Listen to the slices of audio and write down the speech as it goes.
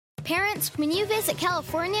Parents, when you visit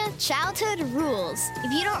California, childhood rules.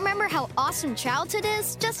 If you don't remember how awesome childhood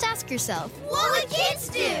is, just ask yourself, what would kids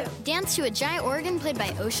do? Dance to a giant organ played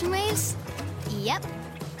by ocean waves? Yep.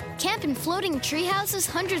 Camp in floating tree houses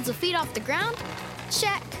hundreds of feet off the ground?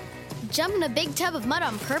 Check. Jump in a big tub of mud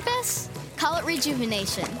on purpose? Call it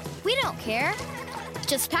rejuvenation. We don't care.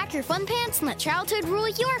 Just pack your fun pants and let childhood rule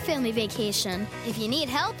your family vacation. If you need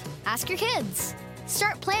help, ask your kids.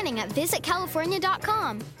 Start planning at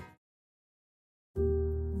visitcalifornia.com.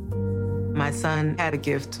 My son had a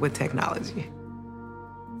gift with technology.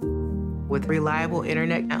 With reliable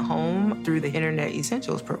internet at home through the Internet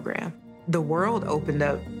Essentials program, the world opened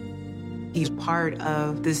up. He's part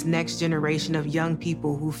of this next generation of young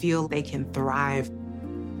people who feel they can thrive.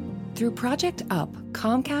 Through Project UP,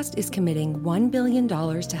 Comcast is committing $1 billion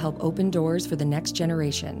to help open doors for the next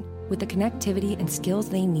generation with the connectivity and skills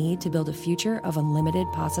they need to build a future of unlimited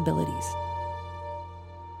possibilities.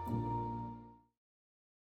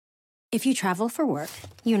 If you travel for work,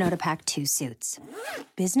 you know to pack 2 suits,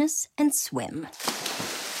 business and swim.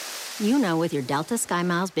 You know with your Delta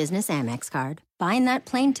SkyMiles Business Amex card, buying that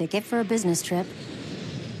plane ticket for a business trip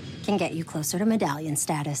can get you closer to medallion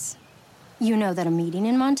status. You know that a meeting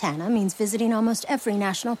in Montana means visiting almost every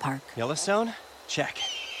national park. Yellowstone? Check.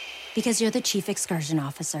 Because you're the chief excursion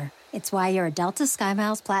officer. It's why you're a Delta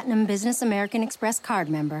SkyMiles Platinum Business American Express card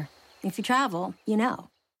member. If you travel, you know.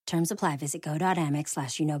 Terms apply. Visit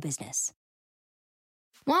go.amex/you-know-business.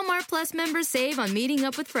 Walmart Plus members save on meeting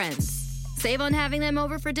up with friends. Save on having them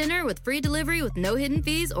over for dinner with free delivery with no hidden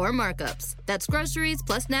fees or markups. That's groceries,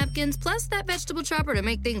 plus napkins, plus that vegetable chopper to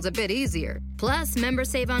make things a bit easier. Plus, members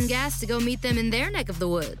save on gas to go meet them in their neck of the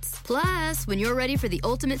woods. Plus, when you're ready for the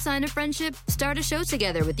ultimate sign of friendship, start a show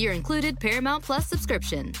together with your included Paramount Plus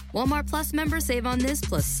subscription. Walmart Plus members save on this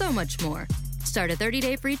plus so much more. Start a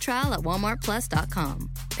 30-day free trial at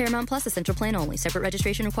walmartplus.com. Paramount Plus Essential Plan only. Separate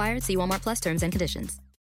registration required. See Walmart Plus terms and conditions.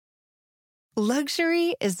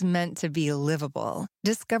 Luxury is meant to be livable.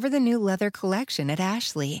 Discover the new leather collection at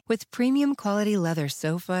Ashley with premium quality leather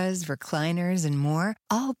sofas, recliners, and more,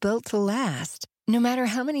 all built to last. No matter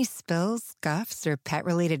how many spills, scuffs, or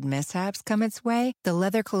pet-related mishaps come its way, the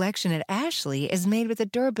leather collection at Ashley is made with the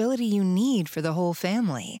durability you need for the whole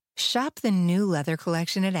family. Shop the new leather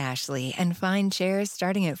collection at Ashley and find chairs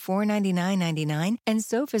starting at $499.99 and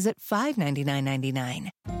sofas at $599.99.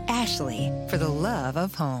 Ashley, for the love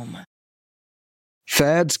of home.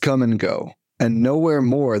 Fads come and go, and nowhere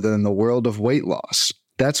more than in the world of weight loss.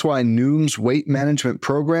 That's why Noom's weight management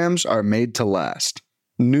programs are made to last.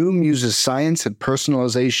 Noom uses science and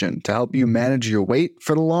personalization to help you manage your weight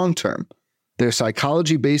for the long term. Their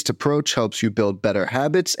psychology-based approach helps you build better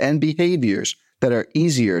habits and behaviors that are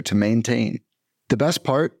easier to maintain. The best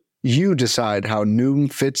part? You decide how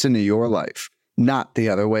Noom fits into your life, not the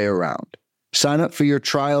other way around. Sign up for your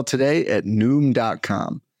trial today at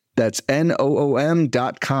Noom.com. That's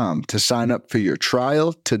Noom.com to sign up for your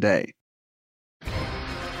trial today.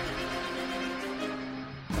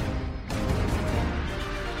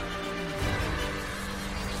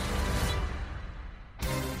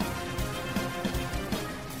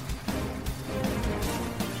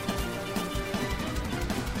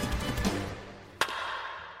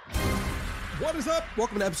 What is up?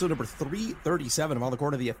 Welcome to episode number 337 of On the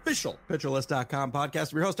Court of the official PitcherList.com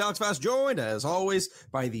podcast. I'm your host, Alex Fast, joined, as always,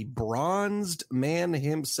 by the bronzed man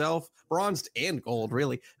himself. Bronzed and gold,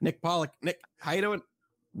 really. Nick Pollock. Nick, how you doing?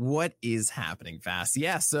 What is happening, Fast?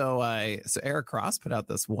 Yeah, so Eric Cross put out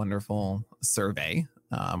this wonderful survey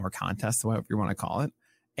or contest, whatever you want to call it.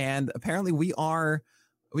 And apparently we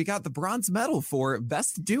got the bronze medal for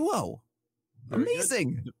best duo.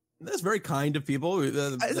 Amazing. That's very kind of people.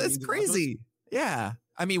 It's crazy. Yeah.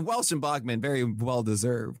 I mean, Welsh and Bogman, very well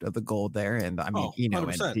deserved of the gold there. And I mean, in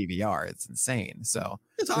DVR, it's insane. So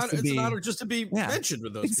it's an honor just to be mentioned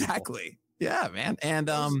with those exactly. People. Yeah, man. And,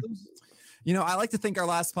 I like to think our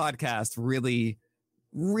last podcast really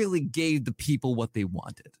gave the people what they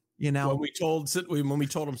wanted. When we told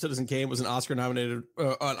them Citizen Kane was an Oscar-nominated,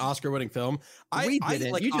 an Oscar-winning film, we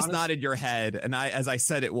didn't. You just nodded your head, and as I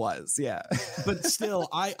said, it was, yeah. But still,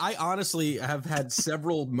 I honestly have had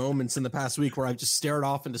several moments in the past week where I've just stared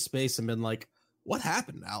off into space and been like, "What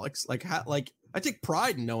happened, Alex?" I take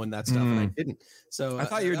pride in knowing that stuff, and I didn't. So I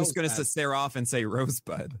thought you were just going to stare off and say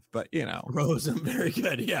Rosebud, but Rose, very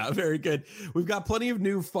good. Yeah, very good. We've got plenty of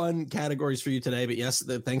new fun categories for you today, but yes,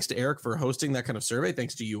 thanks to Eric for hosting that kind of survey.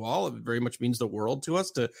 Thanks to you all. It very much means the world to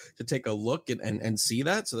us to take a look and see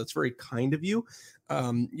that. So that's very kind of you.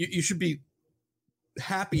 You should be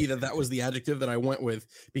happy that was the adjective that I went with,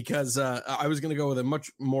 because I was going to go with a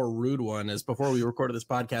much more rude one. As before we recorded this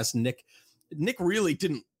podcast, Nick really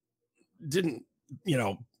didn't didn't,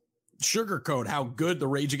 sugarcoat how good the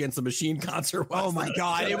Rage Against the Machine concert was. Oh my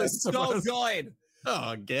God, it was so good.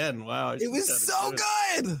 Oh, again, wow. It was so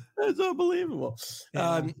good. That's unbelievable.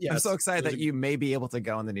 I'm so excited that you may be able to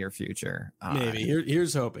go in the near future. Maybe.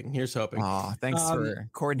 Here's hoping. Oh, thanks for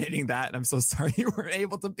coordinating that. And I'm so sorry you weren't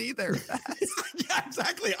able to be there. Yeah,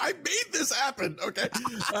 exactly. I made this happen. Okay.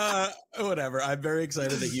 Whatever. I'm very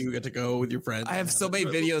excited that you get to go with your friends. I have so many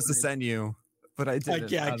videos to send you, but I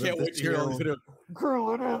didn't. I can't wait to hear all the video.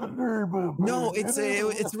 No,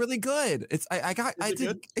 it's really good. It's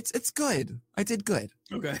good. I did good.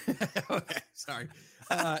 Okay. Okay. Sorry.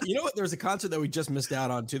 You know what? There's a concert that we just missed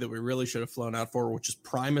out on too that we really should have flown out for, which is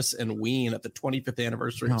Primus and Ween at the 25th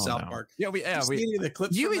anniversary of South Park. Yeah, we the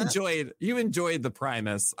clips. You enjoyed the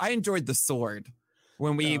Primus. I enjoyed the Sword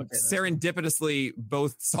when we serendipitously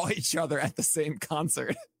both saw each other at the same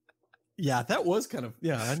concert. Yeah, that was kind of,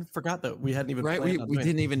 I forgot that we hadn't even we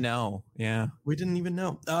didn't even know. Yeah. We didn't even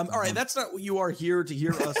know. All right, that's not what you are here to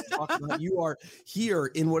hear us talk about. You are here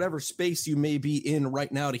in whatever space you may be in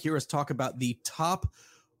right now to hear us talk about the top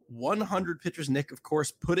 100 pitchers. Nick, of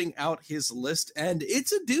course, putting out his list, and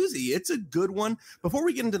it's a doozy. It's a good one. Before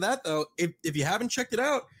we get into that, though, if you haven't checked it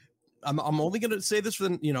out, I'm only going to say this for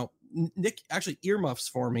the, Nick, actually earmuffs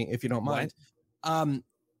for me, if you don't mind.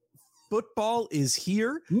 Football is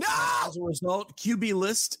here. No! As a result, QB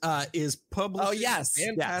List is publishing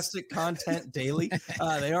fantastic content daily.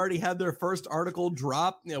 They already had their first article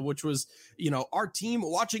drop, which was, our team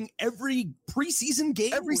watching every preseason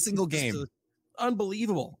game. Every single game.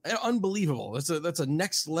 Unbelievable. That's a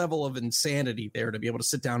next level of insanity there to be able to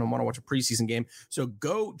sit down and want to watch a preseason game. So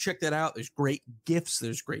go check that out. There's great GIFs.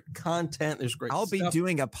 There's great content. There's great I'll stuff. be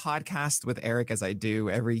doing a podcast with Eric as I do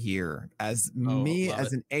every year as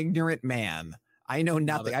an ignorant man. I know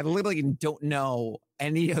nothing. I literally don't know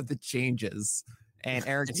any of the changes, and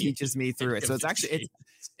Eric teaches me through it. So it's actually,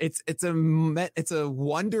 it's a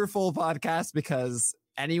wonderful podcast because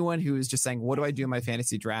anyone who is just saying, what do I do in my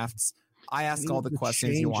fantasy drafts? I ask all the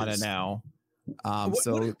questions you want to know.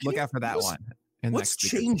 So look out for that one. What's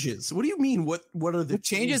changes? What do you mean? What are the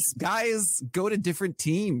changes? Guys go to different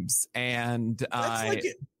teams, and that's like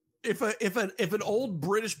if an old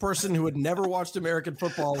British person who had never watched American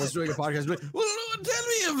football was doing a podcast, like, well, tell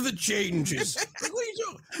me of the changes. Like, what are you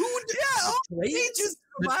doing? Who would changes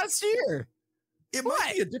from last year? It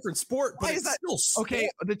might be a different sport, but it's still sport. Okay.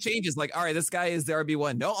 The changes, like, all right, this guy is the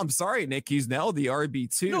RB1. No, I'm sorry, Nick. He's now the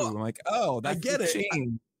RB2. No, I'm like, oh, that's I get it.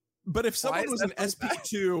 change. But if someone was an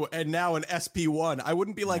SP2 and now an SP1, I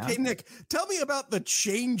wouldn't be like, hey, Nick, tell me about the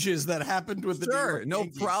changes that happened with the no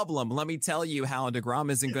problem. Let me tell you how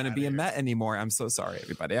DeGrom isn't going to be a Met anymore. I'm so sorry,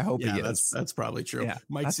 everybody. I hope he is. That's probably true. Yeah,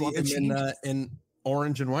 might see him in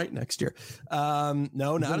orange and white next year.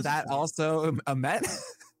 No, not that also a Met.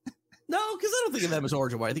 No, because I don't think of them as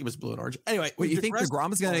orange and white. I think it was blue and orange. Anyway, wait, you think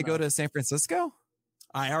DeGrom is going to go to San Francisco?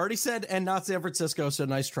 I already said, and not San Francisco, so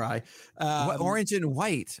nice try. What, orange and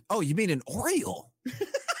white? Oh, you mean an Oriole?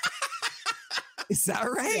 Is that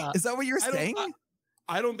right? Yeah. Is that what you're saying?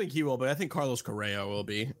 I don't think he will, but I think Carlos Correa will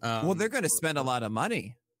be. Well, they're going to spend a lot of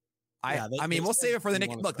money. I mean, we'll save it for the Nick.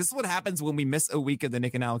 Look, this is what happens when we miss a week of the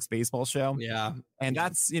Nick and Alex baseball show. Yeah. And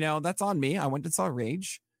that's on me. I went and saw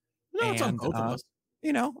Rage. No, it's on both of us.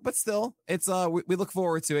 But still, it's we look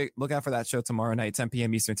forward to it. Look out for that show tomorrow night, 10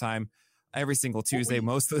 p.m. Eastern time, every single Tuesday,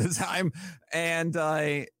 most of the time. And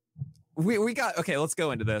we got, okay, let's go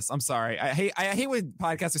into this. I'm sorry. I hate when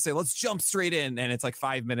podcasters say, let's jump straight in. And it's like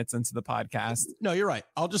 5 minutes into the podcast. No, you're right.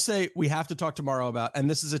 I'll just say we have to talk tomorrow about, and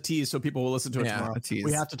this is a tease, so people will listen to it tomorrow.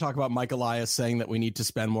 We have to talk about Mike Elias saying that we need to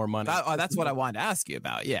spend more money. That's what I wanted to ask you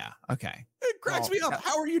about. Yeah. Okay. It cracks me up.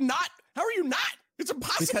 How are you not? It's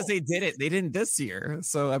impossible. Because they did it. They didn't this year.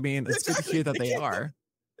 So, I mean, it's good to hear that they are.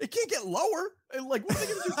 It can't get lower. Like, what are they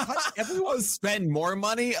going to do? Cut everyone? Spend more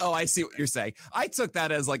money? Oh, I see what you're saying. I took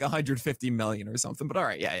that as like 150 million or something, but all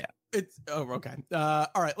right. Yeah. Okay. All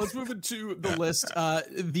right. Let's move into the list.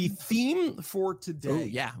 The theme for today. Oh,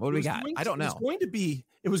 yeah. What do we got? I don't know.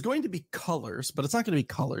 It was going to be colors, but it's not going to be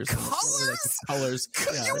colors. Colors? Colors.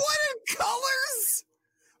 Yeah. You wanted colors?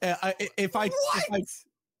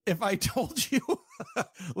 If I told you,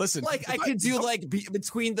 listen, like I could do like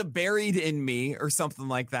Between the Buried in Me or something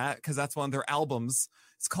like that, because that's one of their albums.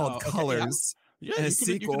 It's called Colors. Yeah, and a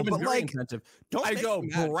sequel, but like, don't I go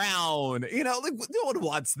brown. Like no one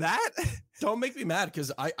wants that. Don't make me mad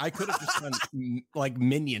because I could have just done like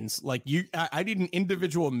minions. Like I need an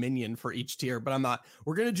individual minion for each tier, but I'm not.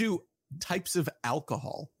 We're gonna do types of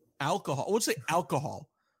alcohol. Let's say alcohol.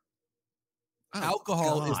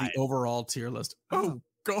 Alcohol is the overall tier list. Oh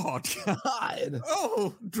God.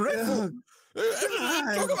 Oh, dreadful.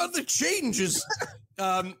 Talk about the changes.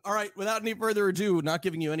 All right, without any further ado, not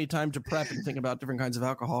giving you any time to prep and think about different kinds of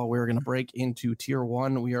alcohol, we're going to break into tier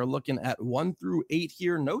 1. We are looking at 1 through 8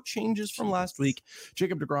 here. No changes from last week.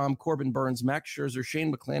 Jacob deGrom, Corbin Burns, Max Scherzer,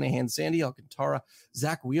 Shane McClanahan, Sandy Alcantara,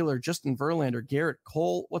 Zach Wheeler, Justin Verlander, Garrett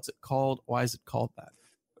Cole. What's it called? Why is it called that?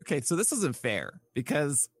 Okay, so this isn't fair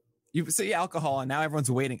because you say alcohol and now everyone's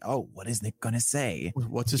waiting. Oh, what is Nick going to say?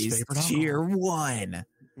 What's his favorite alcohol? Tier 1.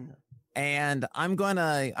 And I'm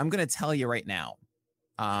gonna tell you right now.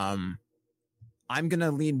 I'm going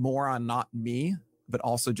to lean more on not me, but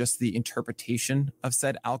also just the interpretation of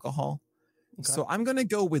said alcohol. Okay. So I'm going to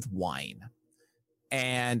go with wine.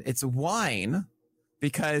 And it's wine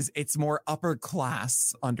because it's more upper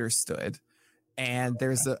class understood. And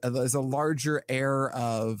there's a larger air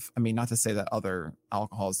of, I mean, not to say that other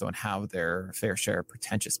alcohols don't have their fair share of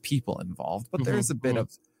pretentious people involved, but there's a bit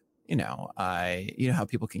of, you know how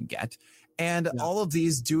people can get. And all of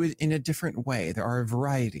these do it in a different way. There are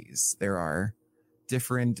varieties. There are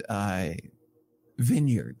different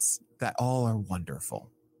vineyards that all are wonderful.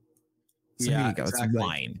 So here you go. Exactly. It's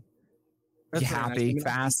wine. That's happy,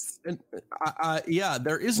 fast.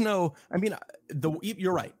 There is no, I mean,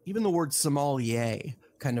 you're right. Even the word sommelier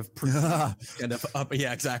kind of up.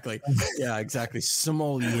 Yeah, exactly. Yeah, exactly.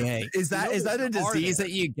 Sommelier. Is that a disease that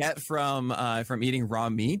you get from eating raw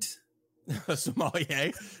meat?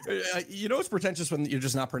 Sommelier. It's pretentious when you're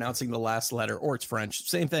just not pronouncing the last letter, or it's French.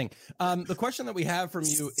 Same thing. The question that we have from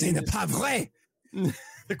you is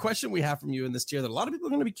the question we have from you in this tier that a lot of people are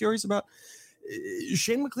going to be curious about.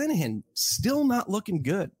 Shane McClanahan still not looking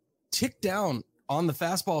good. Tick down on the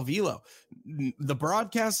fastball velo. The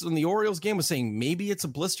broadcast on the Orioles game was saying maybe it's a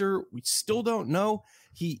blister. We still don't know.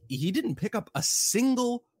 He didn't pick up a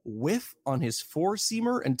single whiff on his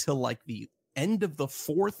four-seamer until like the end of the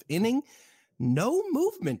 4th inning. No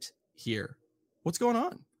movement here. What's going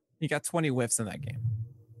on? He got 20 whiffs in that game.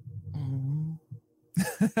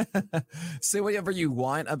 Say whatever you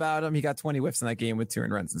want about him. He got 20 whiffs in that game with 2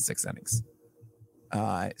 earned runs in 6 innings.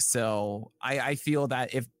 So I feel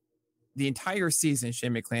that if the entire season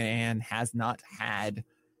Shane McClanahan has not had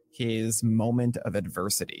his moment of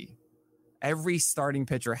adversity, every starting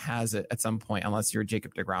pitcher has it at some point, unless you're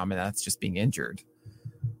Jacob deGrom and that's just being injured.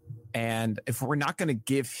 And if we're not going to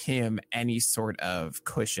give him any sort of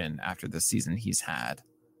cushion after the season he's had,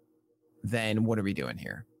 then what are we doing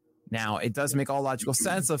here? Now, it does make all logical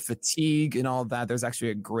sense of fatigue and all that. There's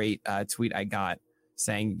actually a great tweet I got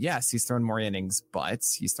saying, yes, he's thrown more innings, but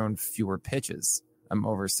he's thrown fewer pitches.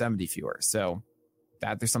 Over 70 fewer. So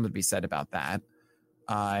there's something to be said about that.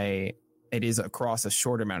 It is across a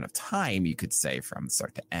short amount of time, you could say, from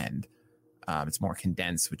start to end. It's more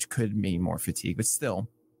condensed, which could mean more fatigue, but still.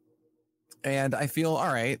 And I feel,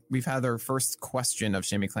 all right, we've had our first question of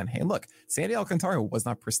Shane McClanahan. Hey, look, Sandy Alcantara was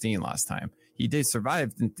not pristine last time. He did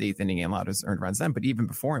survive the 8th inning and allowed his earned runs then, but even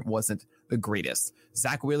before it wasn't the greatest.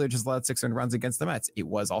 Zach Wheeler just allowed 6 earned runs against the Mets. It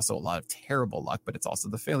was also a lot of terrible luck, but it's also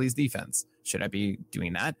the Phillies defense. Should I be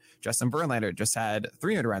doing that? Justin Verlander just had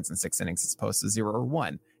 300 runs in 6 innings as opposed to 0 or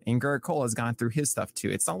 1. And Garrett Cole has gone through his stuff too.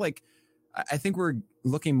 It's not like, I think we're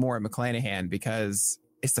looking more at McClanahan because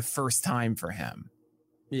it's the first time for him.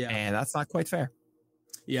 Yeah. And that's not quite fair.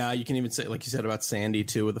 Yeah, you can even say, like you said about Sandy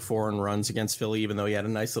too, with the 4 earned runs against Philly, even though he had a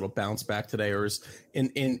nice little bounce back today, or is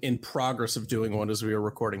in progress of doing one as we were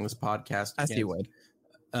recording this podcast. As he would.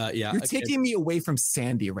 Yeah. You're taking me away from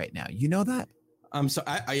Sandy right now. You know that? I'm so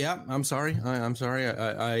I'm sorry. I'm sorry.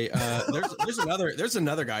 There's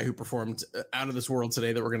another guy who performed out of this world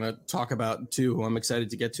today that we're going to talk about too, who I'm excited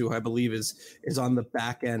to get to, who I believe is on the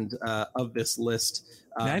back end of this list.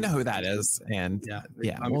 I know who that is. And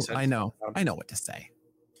I know what to say.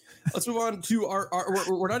 Let's move on to our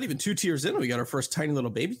we're not even 2 tiers in. We got our first tiny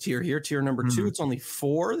little baby tier here. Tier number 2. It's only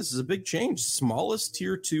 4. This is a big change. Smallest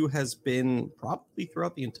tier 2 has been probably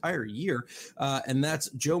throughout the entire year. And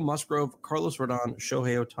that's Joe Musgrove, Carlos Rodon,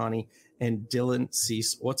 Shohei Ohtani, and Dylan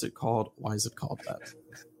Cease. What's it called? Why is it called that?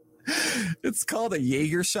 It's called a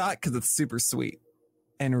Jaeger shot because it's super sweet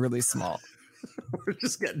and really small. We're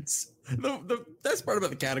just getting the best part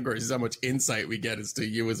about the categories is how much insight we get as to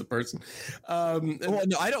you as a person. Well,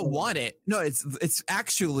 no, I don't want it. No, it's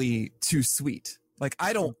actually too sweet. Like,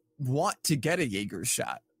 I don't want to get a Jaeger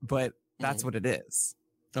shot, but that's what it is.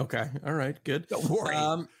 Okay. All right. Good. Don't worry.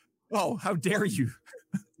 How dare you?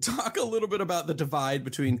 Talk a little bit about the divide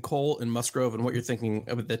between Cole and Musgrove and what you're thinking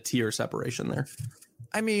of the tier separation there.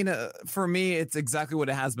 I mean, for me, it's exactly what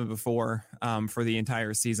it has been before for the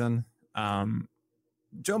entire season.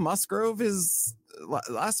 Joe Musgrove is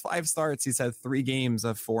last 5 starts. He's had 3 games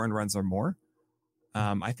of 4 earned runs or more.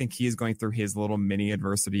 I think he is going through his little mini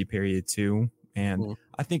adversity period too. And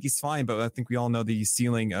I think he's fine, but I think we all know the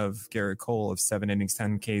ceiling of Garrett Cole of 7 innings,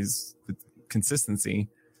 10 Ks with consistency.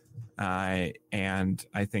 And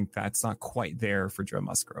I think that's not quite there for Joe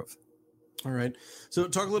Musgrove. All right. So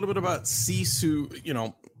talk a little bit about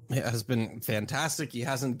Sisu, has been fantastic. He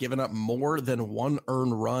hasn't given up more than 1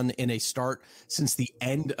 earned run in a start since the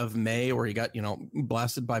end of May, where he got,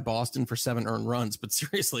 blasted by Boston for 7 earned runs. But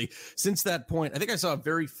seriously, since that point, I think I saw a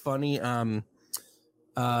very funny, it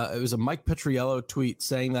was a Mike Petriello tweet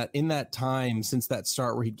saying that in that time, since that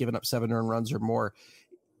start where he'd given up 7 earned runs or more,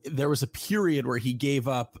 there was a period where he gave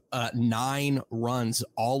up 9 runs,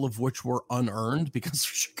 all of which were unearned because of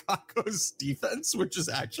Chicago's defense, which is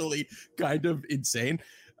actually kind of insane.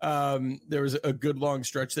 There was a good long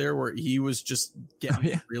stretch there where he was just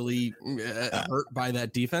getting really hurt by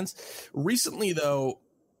that defense. Recently, though,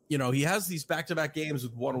 he has these back-to-back games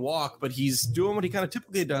with 1 walk, but he's doing what he kind of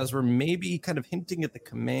typically does, where maybe kind of hinting at the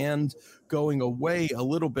command going away a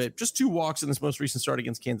little bit. Just 2 walks in this most recent start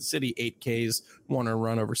against Kansas City, 8 Ks, 1 earned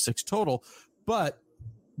run over 6 total. But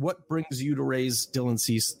what brings you to raise Dylan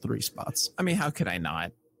Cease 3 spots? I mean, how could I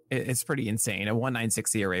not? It's pretty insane. A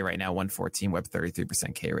 1.96 ERA right now, 114 WHIP,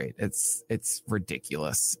 33% K rate. It's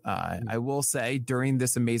ridiculous. I will say during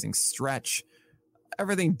this amazing stretch,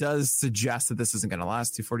 everything does suggest that this isn't going to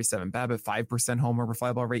last. 247 BABIP, 5% homer per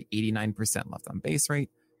fly ball rate, 89% left on base rate,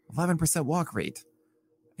 11% walk rate.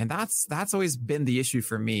 And that's always been the issue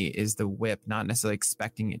for me, is the whip, not necessarily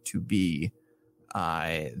expecting it to be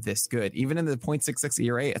this good. Even in the 0.66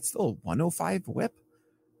 ERA, it's still a 105 whip.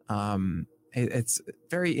 It's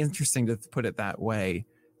very interesting to put it that way,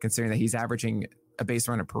 considering that he's averaging a base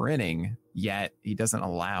runner per inning, yet he doesn't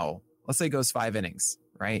allow, let's say he goes 5 innings.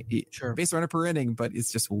 Right. Sure. Base runner per inning, but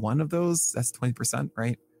it's just one of those. That's 20%,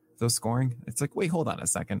 right? Those scoring. It's like, wait, hold on a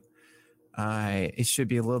second. It should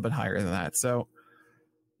be a little bit higher than that. So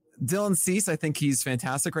Dylan Cease, I think he's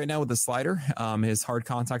fantastic right now with the slider. His hard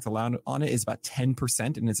contact allowed on it is about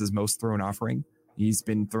 10%, and it's his most thrown offering. He's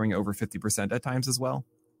been throwing over 50% at times as well.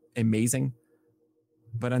 Amazing.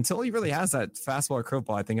 But until he really has that fastball or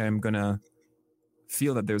curveball, I think I'm going to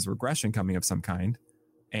feel that there's regression coming of some kind.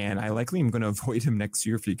 And I likely am going to avoid him next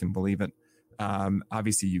year, if you can believe it.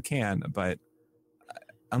 Obviously, you can, but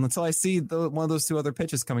until I see one of those 2 other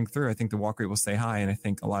pitches coming through, I think the walk rate will stay high, and I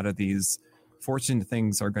think a lot of these fortunate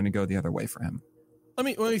things are going to go the other way for him. Let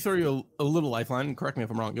me throw you a little lifeline. Correct me if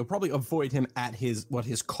I'm wrong. You'll probably avoid him at what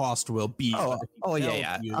his cost will be.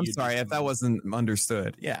 Yeah. I'm sorry if that wasn't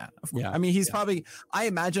understood. Yeah. I mean, he's probably. I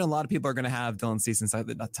imagine a lot of people are going to have Dylan Cease inside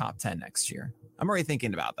the top 10 next year. I'm already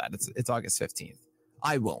thinking about that. It's August 15th.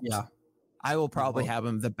 I won't. Yeah. I will probably have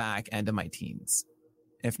him the back end of my teens,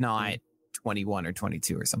 if not 21 or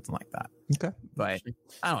 22 or something like that. Okay. But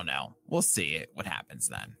I don't know. We'll see what happens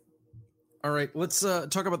then. All right. Let's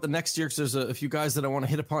talk about the next year, because there's a few guys that I want to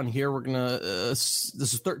hit upon here. We're going to, this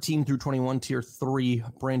is 13 through 21, tier 3,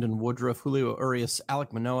 Brandon Woodruff, Julio Urias,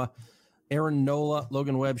 Alek Manoah, Aaron Nola,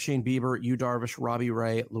 Logan Webb, Shane Bieber, Yu Darvish, Robbie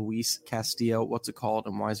Ray, Luis Castillo. What's it called,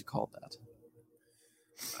 and why is it called that?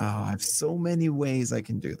 Oh, I have so many ways I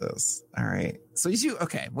can do this. All right. So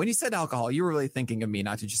when you said alcohol, you were really thinking of me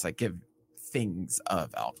not to just like give things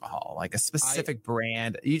of alcohol, like a specific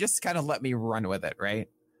brand. You just kind of let me run with it, right?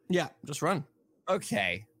 Yeah, just run.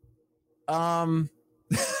 Okay. All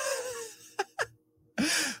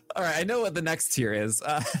right. I know what the next tier is.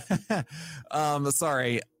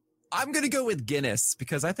 Sorry. I'm going to go with Guinness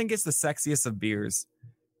because I think it's the sexiest of beers.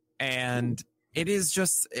 And it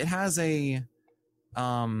has a,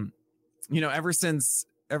 ever since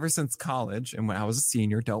college and when I was a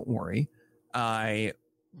senior, don't worry,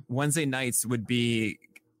 Wednesday nights would be,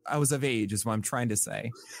 I was of age is what I'm trying to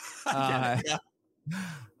say.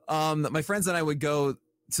 My friends and I would go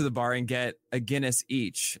to the bar and get a Guinness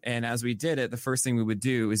each. And as we did it, the first thing we would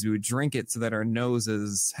do is we would drink it so that our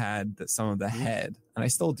noses had some of the head. And I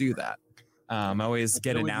still do that. I always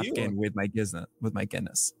get a napkin with my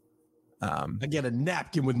Guinness. I get a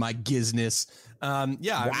napkin with my Guinness.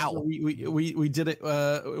 Wow. We did it.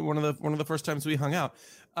 One of the first times we hung out.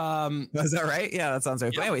 Was that right? Yeah, that sounds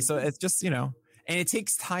right. Yeah. But anyway, so it's just, and it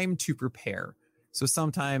takes time to prepare. So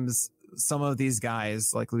sometimes some of these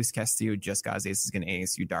guys like Luis Castillo just got his aces against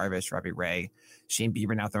Ace, Yu Darvish, Robbie Ray, Shane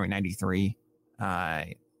Bieber now throwing 93.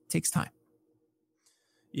 Takes time.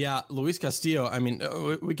 Yeah, Luis Castillo. I mean,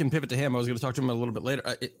 we can pivot to him. I was going to talk to him a little bit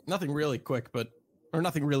later. Nothing really quick, or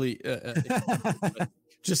nothing really.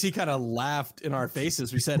 Just he kind of laughed in our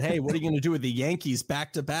faces. We said, "Hey, what are you going to do with the Yankees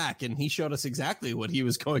back to back?" And he showed us exactly what he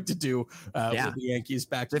was going to do with the Yankees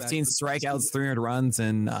back to back. 15 strikeouts, 300 runs,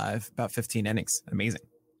 and about 15 innings. Amazing.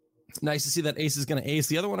 Nice to see that ace is going to ace.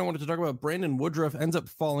 The other one I wanted to talk about, Brandon Woodruff ends up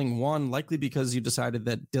falling 1, likely because you decided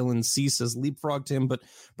that Dylan Cease has leapfrogged him. But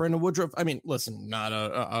Brandon Woodruff, I mean, listen, not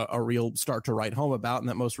a real start to write home about in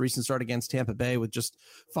that most recent start against Tampa Bay with just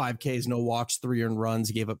 5 Ks, no walks, 3 earned runs.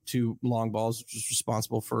 He gave up 2 long balls, which was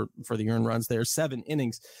responsible for the earned runs there, 7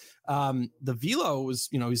 innings. The velo was,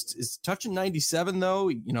 he's touching 97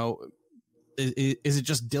 though. Is it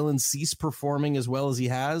just Dylan Cease performing as well as he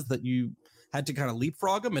has that you had to kind of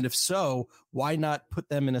leapfrog them? And if so, why not put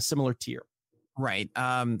them in a similar tier? Right.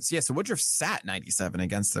 So Woodruff sat 97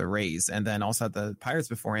 against the Rays and then also had the Pirates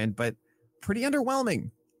beforehand, but pretty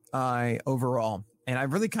underwhelming overall. And I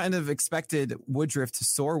really kind of expected Woodruff to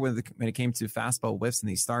soar when it came to fastball whiffs in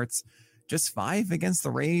these starts. Just 5 against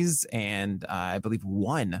the Rays and I believe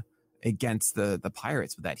 1 against the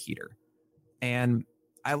Pirates with that heater. And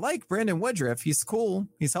I like Brandon Woodruff. He's cool.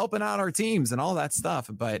 He's helping out our teams and all that stuff,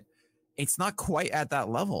 but it's not quite at that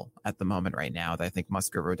level at the moment right now that I think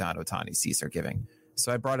Musgrove, Rodon, Ohtani, Cease are giving.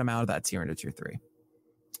 So I brought him out of that tier into tier 3.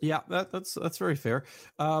 Yeah, that's very fair.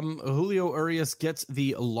 Julio Urias gets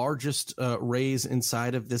the largest raise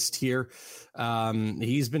inside of this tier.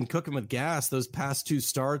 He's been cooking with gas those past 2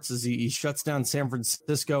 starts as he shuts down San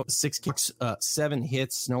Francisco, 6 kicks, 7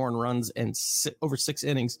 hits, no earned runs, and over 6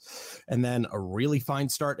 innings. And then a really fine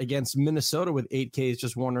start against Minnesota with 8 Ks,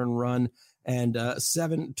 just 1 earned run, and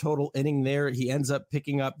 7 total inning there. He ends up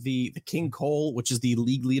picking up the King Cole, which is the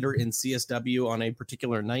league leader in CSW on a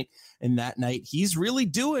particular night. And that night, he's really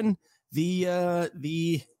doing the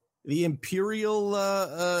Imperial.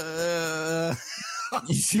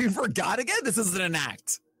 You forgot again? This isn't an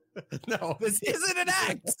act. No, this isn't an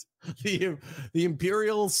act. The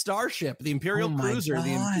Imperial Starship, the Imperial Cruiser, God.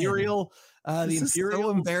 the Imperial. The Imperial so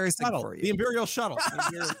embarrassing shuttle, for you. The Imperial Shuttle. The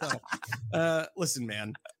Imperial Shuttle. Listen,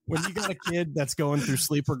 man, when you got a kid that's going through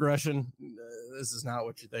sleep regression, this is not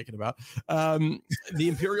what you're thinking about. The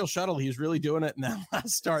Imperial Shuttle, he's really doing it in that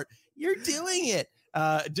last start. You're doing it.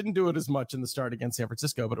 Didn't do it as much in the start against San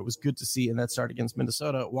Francisco, but it was good to see in that start against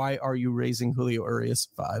Minnesota. Why are you raising Julio Urias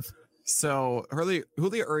 5? So Julio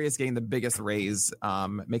Urias getting the biggest raise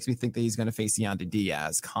makes me think that he's going to face Yandy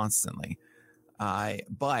Diaz constantly.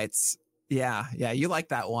 But yeah, you like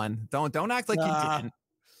that one. Don't act like you didn't.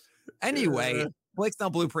 Anyway, Blake Snell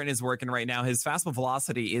blueprint is working right now. His fastball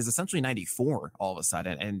velocity is essentially 94 all of a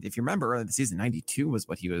sudden. And if you remember earlier in the season, 92 was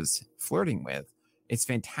what he was flirting with. It's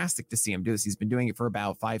fantastic to see him do this. He's been doing it for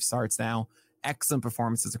about 5 starts now. Excellent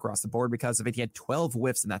performances across the board because of it. He had 12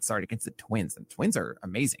 whiffs in that start against the Twins, and Twins are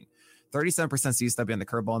amazing. 37% CSW on the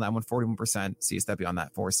curveball on that one, 41% CSW on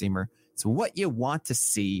that 4-seamer. So what you want to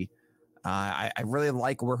see. I really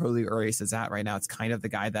like where Julio Urias is at right now. It's kind of the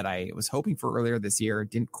guy that I was hoping for earlier this year.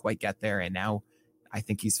 Didn't quite get there, and now I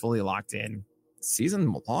think he's fully locked in.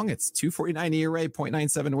 Season long, it's 2.49 ERA,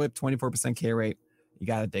 0.97 whip, 24% K rate. You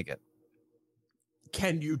got to dig it.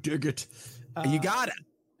 Can you dig it? You got it.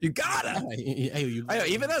 You got it.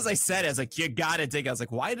 Even as I said, I was like, you got to dig it. I was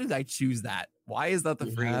like, why did I choose that? Why is that the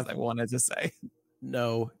phrase I wanted to say?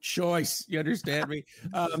 No choice. You understand me?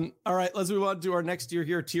 All right, let's move on to our next tier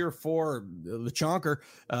here. Tier 4, the Chonker,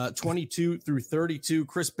 22 through 32.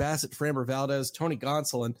 Chris Bassett, Framber Valdez, Tony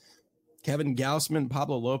Gonsolin, Kevin Gausman,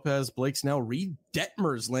 Pablo Lopez, Blake Snell, Reid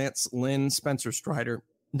Detmers, Lance Lynn, Spencer Strider,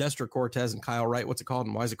 Nestor Cortez, and Kyle Wright. What's it called,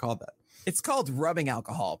 and why is it called that? It's called rubbing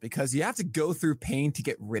alcohol because you have to go through pain to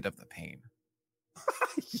get rid of the pain.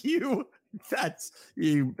 That's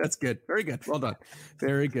good. Very good. Well done.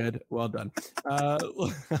 Very good. Well done.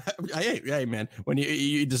 Hey, man, when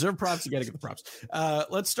you deserve props, you got to get the props.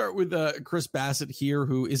 Let's start with Chris Bassett here,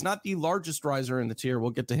 who is not the largest riser in the tier.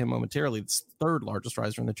 We'll get to him momentarily. It's third largest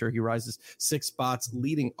riser in the tier. He rises 6 spots,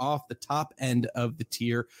 leading off the top end of the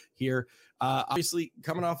tier here. Obviously,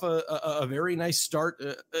 coming off a very nice start,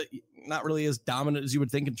 not really as dominant as you would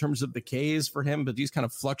think in terms of the Ks for him, but he's kind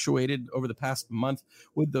of fluctuated over the past month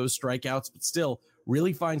with those strikeouts, but still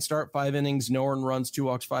really fine start. 5 innings, no earned runs, 2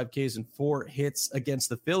 walks, 5 Ks, and 4 hits against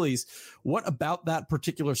the Phillies. What about that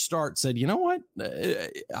particular start said, you know what,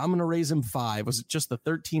 I'm going to raise him 5? Was it just the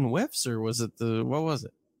 13 whiffs, or was it what was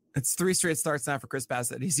it? It's 3 straight starts now for Chris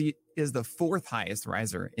Bassett. He is the 4th highest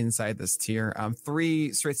riser inside this tier.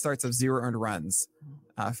 3 straight starts of 0 earned runs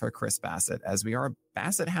for Chris Bassett, as we are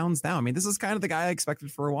Bassett hounds now. I mean, this is kind of the guy I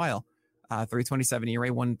expected for a while. 3.27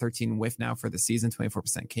 ERA, 113 whiff now for the season,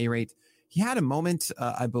 24% K rate. He had a moment,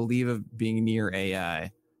 I believe, of being near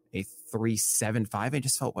a 3.75. I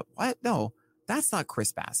just felt, what? No, that's not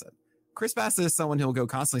Chris Bassett. Chris Bassett is someone who'll go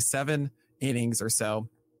constantly 7 innings or so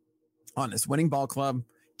on his winning ball club,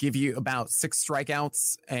 give you about 6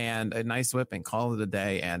 strikeouts and a nice whip and call it a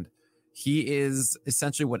day. And he is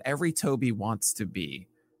essentially what every Toby wants to be.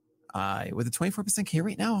 with a 24% K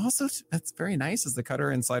rate now. Also, that's very nice as the cutter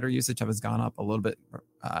and slider usage has gone up a little bit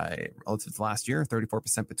relative to last year,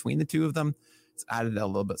 34% between the two of them. It's added a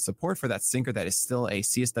little bit of support for that sinker that is still a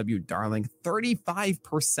CSW darling.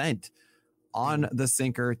 35% on the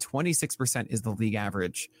sinker, 26% is the league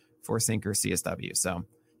average for sinker CSW. So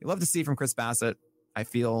you love to see from Chris Bassett. I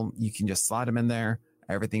feel you can just slot him in there.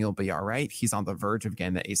 Everything will be all right. He's on the verge of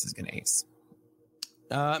getting the ace is going to ace.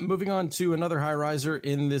 Moving on to another high riser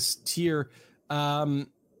in this tier.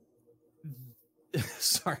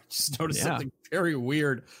 Sorry, just noticed something very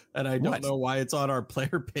weird, and I don't know why it's on our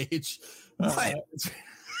player page. It's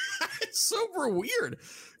super weird.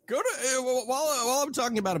 Go to while I'm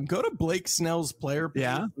talking about him, go to Blake Snell's player page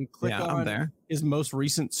and click on his most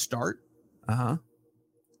recent start.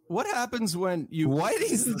 What happens when you? What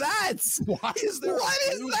is that? Why is there? What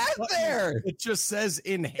is that there? It just says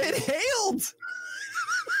inhaled. Inhaled.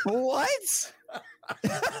 What?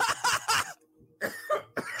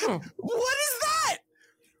 What is that?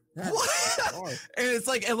 What? And it's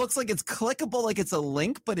like it looks like it's clickable, like it's a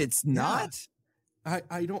link, but it's not.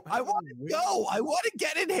 I don't. I want to go. I want to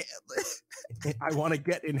get inhaled. I want to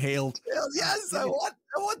get inhaled. Yes, I want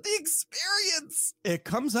the experience. It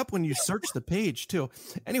comes up when you search the page too.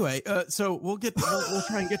 Anyway, so we'll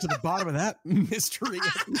try and get to the bottom of that mystery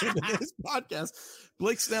at the end of this podcast.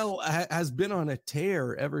 Blake Snell has been on a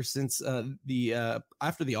tear ever since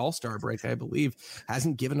after the All-Star break, I believe.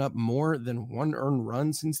 Hasn't given up more than one earned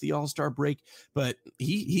run since the All-Star break, but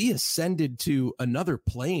he ascended to another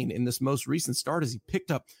plane in this most recent start as he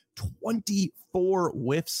picked up 24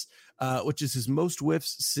 whiffs, which is his most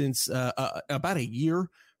whiffs since about a year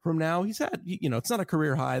from now. He's had, it's not a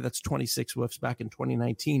career high. That's 26 whiffs back in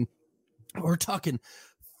 2019. We're talking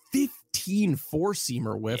 15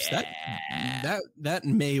 four-seamer whiffs. Yeah. That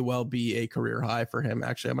may well be a career high for him.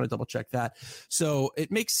 Actually, I'm going to double check that. So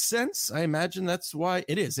it makes sense. I imagine that's why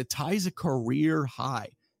it is. It ties a career high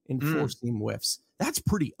in four-seam whiffs. That's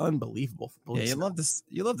pretty unbelievable for Blake Snell.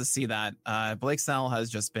 You love to see that. Blake Snell has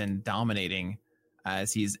just been dominating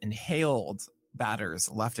as he's inhaled batters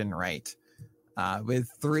left and right with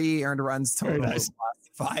 3 earned runs total in the last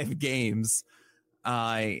 5 games.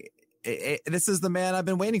 This is the man I've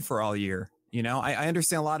been waiting for all year. I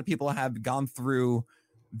understand a lot of people have gone through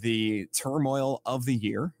the turmoil of the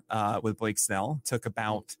year with Blake Snell. Took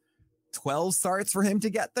about 12 starts for him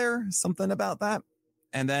to get there, something about that.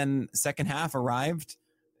 And then second half arrived,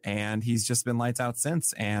 and he's just been lights out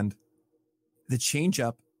since. And the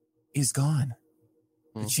changeup is gone.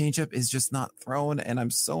 The changeup is just not thrown, and I'm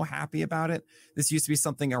so happy about it. This used to be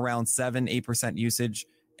something around 7-8% usage,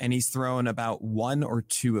 and he's thrown about 1 or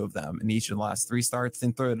 2 of them in each of the last 3 starts.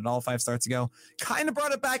 Didn't throw it at all 5 starts ago. Kind of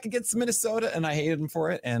brought it back against Minnesota, and I hated him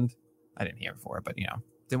for it. And I didn't hate him for it, but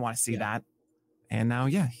didn't want to see that. And now,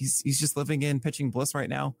 he's just living in pitching bliss right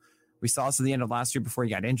now. We saw this at the end of last year before he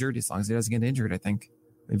got injured. As long as he doesn't get injured, I think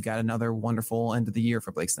we've got another wonderful end of the year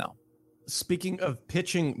for Blake Snell. Speaking of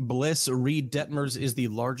pitching bliss, Reid Detmers is the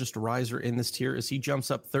largest riser in this tier as he jumps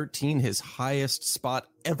up 13, his highest spot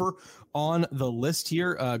ever on the list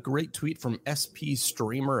here. A great tweet from SP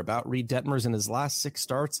Streamer about Reid Detmers in his last 6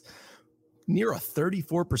 starts. Near a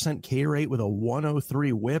 34% K rate with a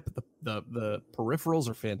 103 whip. The peripherals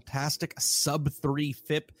are fantastic. A sub-3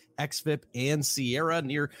 FIP, XFIP, and Sierra.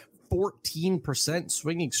 Near 14%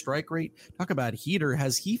 swinging strike rate. Talk about heater.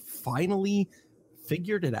 Has he finally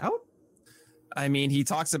figured it out? I mean, he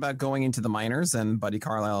talks about going into the minors, and Buddy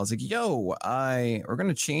Carlisle is like, we're going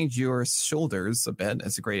to change your shoulders a bit.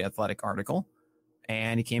 It's a great athletic article.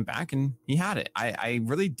 And he came back and he had it. I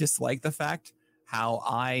really dislike the fact how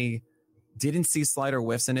I didn't see slider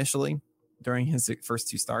whiffs initially during his first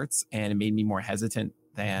 2 starts, and it made me more hesitant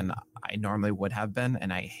than I normally would have been.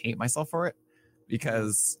 And I hate myself for it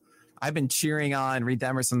because I've been cheering on Reid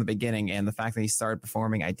Detmers from the beginning, and the fact that he started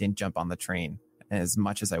performing, I didn't jump on the train as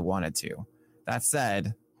much as I wanted to. That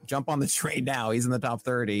said, jump on the train now. He's in the top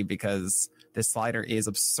 30 because this slider is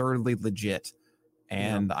absurdly legit.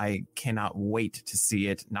 And I cannot wait to see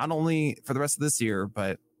it, not only for the rest of this year,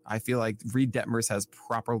 but I feel like Reid Detmers has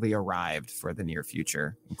properly arrived for the near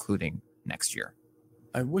future, including next year.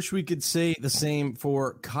 I wish we could say the same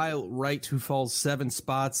for Kyle Wright, who falls 7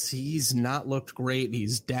 spots. He's not looked great.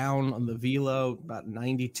 He's down on the velo, about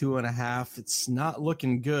 92.5. It's not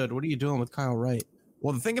looking good. What are you doing with Kyle Wright?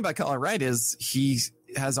 Well, the thing about Kyle Wright is he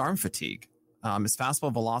has arm fatigue. His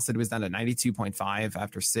fastball velocity was down to 92.5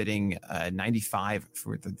 after sitting 95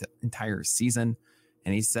 for the entire season.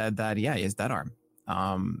 And he said that, he has dead arm.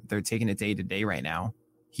 They're taking it day to day right now.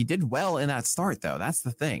 He did well in that start, though. That's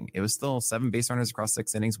the thing. It was still 7 base runners across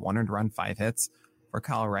 6 innings, 1 earned run, 5 hits. for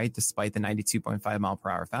Kyle Wright, despite the 92.5 mile per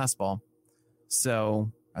hour fastball.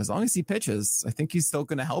 So as long as he pitches, I think he's still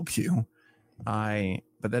going to help you.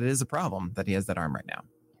 But that is a problem that he has that arm right now.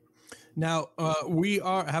 Now,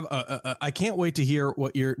 I can't wait to hear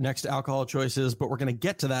what your next alcohol choice is, but we're going to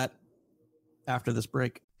get to that after this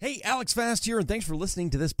break. Hey, Alex Fast here, and thanks for listening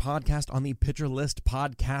to this podcast on the Pitcher List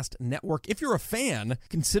Podcast Network. If you're a fan,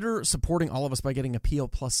 consider supporting all of us by getting a PL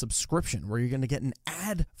Plus subscription, where you're going to get an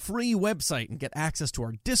ad-free website and get access to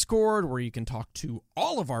our Discord, where you can talk to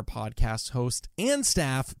all of our podcast hosts and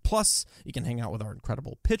staff. Plus, you can hang out with our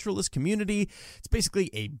incredible Pitcher List community. It's basically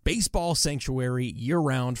a baseball sanctuary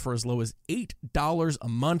year-round for as low as $8 a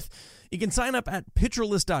month. You can sign up at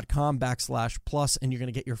pitcherlist.com/plus, and you're going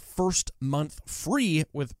to get your first month free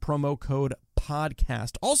with promo code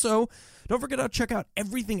podcast. Also, don't forget to check out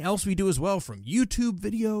everything else we do as well, from YouTube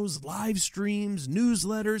videos, live streams,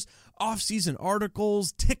 newsletters, off-season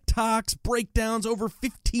articles, TikToks, breakdowns, over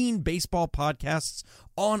 15 baseball podcasts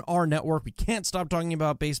on our network. We can't stop talking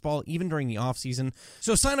about baseball even during the off-season.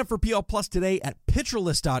 So sign up for PL Plus today at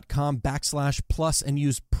pitcherlist.com/plus and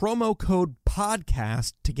use promo code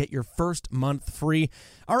podcast to get your first month free.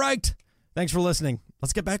 All right. Thanks for listening.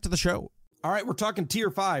 Let's get back to the show. All right, we're talking Tier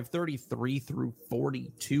 5, 33 through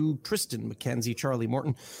 42. Tristan McKenzie, Charlie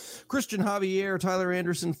Morton, Christian Javier, Tyler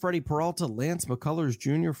Anderson, Freddie Peralta, Lance McCullers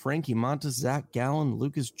Jr., Frankie Montas, Zach Gallen,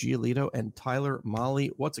 Lucas Giolito, and Tyler Mahle.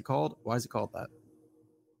 What's it called? Why is it called that?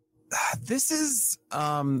 This is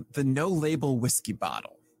the no-label whiskey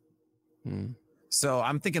bottle. So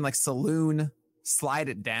I'm thinking like saloon, slide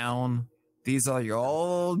it down. These are your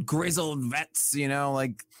old grizzled vets,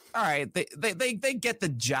 like, all right, they get the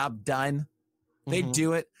job done. They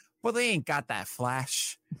do it, but they ain't got that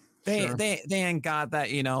flash. They ain't got that,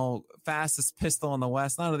 fastest pistol in the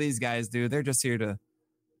West. None of these guys do. They're just here to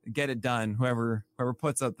get it done. Whoever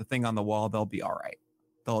puts up the thing on the wall, they'll be all right.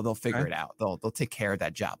 They'll figure it out. They'll take care of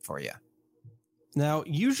that job for you. Now,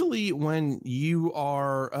 usually when you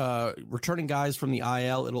are returning guys from the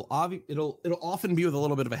IL, it'll often be with a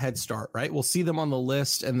little bit of a head start, right? We'll see them on the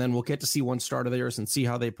list, and then we'll get to see one start of theirs and see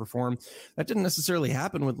how they perform. That didn't necessarily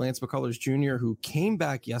happen with Lance McCullers Jr., who came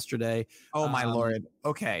back yesterday. Oh my Lord!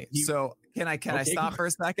 Okay, so can I stop for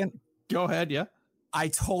a second? Go ahead. Yeah, I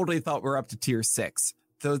totally thought we were up to Tier 6.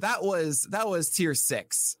 So that was Tier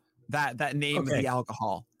 6. That name of the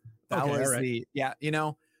alcohol. That was right.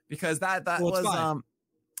 Because that was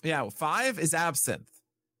 5. 5 is absinthe,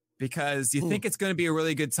 because you think it's going to be a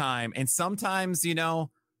really good time, and sometimes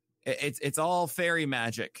it's all fairy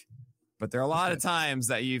magic, but there are a lot of times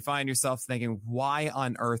that you find yourself thinking, why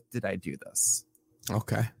on earth did I do this?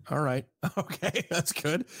 Okay, all right, okay, that's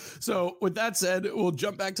good. So with that said, we'll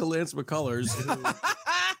jump back to Lance McCullers.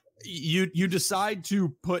 You decide to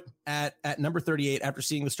put at number 38 after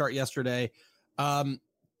seeing the start yesterday.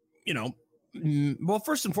 Well,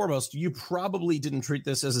 first and foremost, you probably didn't treat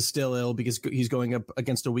this as a still ill because he's going up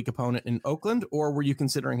against a weak opponent in Oakland, or were you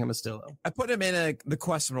considering him a still ill? I put him in the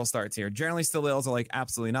questionable starts here. Generally, still ills are like,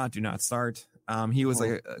 absolutely not, do not start. He was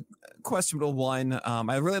like a questionable one.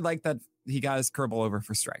 I really like that he got his curveball over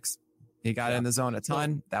for strikes. He got in the zone a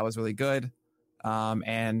ton. That was really good.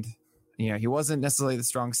 And he wasn't necessarily the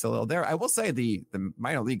strong still ill there. I will say the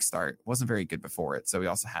minor league start wasn't very good before it, so we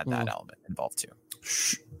also had that element involved too.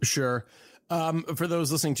 Sure. For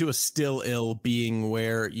those listening to, a still ill being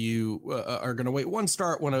where you are going to wait one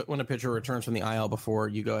start when a pitcher returns from the IL before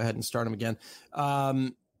you go ahead and start him again.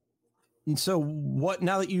 And so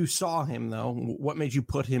now that you saw him, though, what made you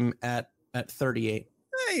put him at 38?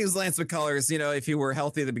 He was Lance McCullers. If he were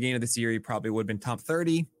healthy at the beginning of this year, he probably would have been top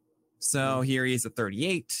 30. So here he is at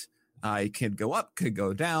 38. He could go up, could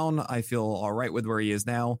go down. I feel all right with where he is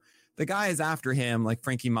now. The guys after him, like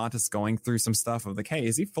Frankie Montas, going through some stuff of like, hey,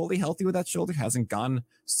 is he fully healthy with that shoulder? Hasn't gone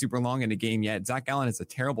super long in a game yet. Zach Gallen has a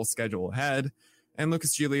terrible schedule ahead. And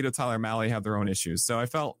Lucas Giolito, Tyler Mahle have their own issues. So I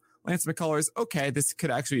felt Lance McCullers, okay, this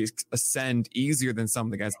could actually ascend easier than some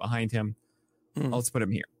of the guys behind him. Let's put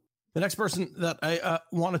him here. The next person that I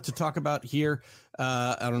wanted to talk about here,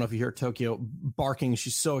 I don't know if you hear Tokyo barking.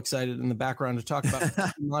 She's so excited in the background to talk about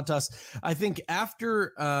Montas. I think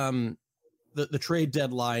after the trade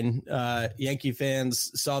deadline, Yankee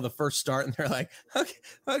fans saw the first start and they're like,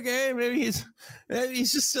 okay, maybe he's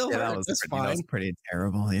just still hurt. That's fine. That was pretty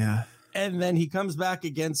terrible, yeah. And then he comes back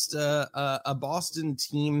against a Boston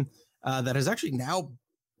team that has actually now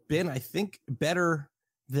been, I think, better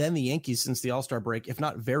than the Yankees since the All-Star break, if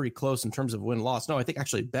not very close in terms of win-loss. No, I think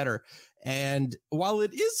actually better. And while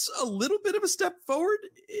it is a little bit of a step forward,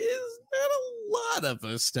 it is not a lot of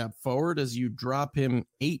a step forward as you drop him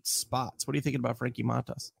 8 spots. What are you thinking about Frankie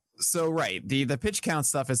Montas? So, right. The pitch count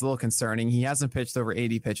stuff is a little concerning. He hasn't pitched over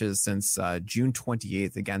 80 pitches since June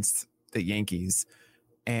 28th against the Yankees.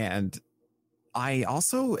 And I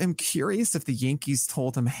also am curious if the Yankees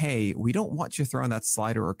told him, hey, we don't want you throwing that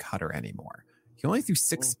slider or cutter anymore. He only threw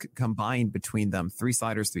 6 combined between them, 3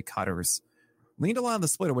 sliders, 3 cutters. Leaned a lot on the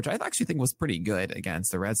splitter, which I actually think was pretty good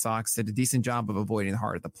against the Red Sox. Did a decent job of avoiding the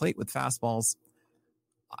hard at the plate with fastballs.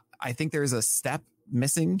 I think there's a step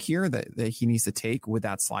missing here that he needs to take with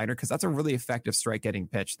that slider, because that's a really effective strike getting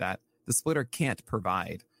pitch that the splitter can't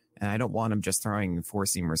provide. And I don't want him just throwing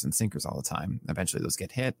 4-seamers and sinkers all the time. Eventually those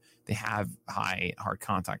get hit. They have high hard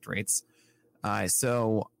contact rates.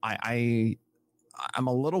 So I'm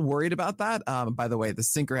a little worried about that. By the way, the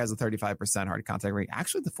sinker has a 35% hard contact rate.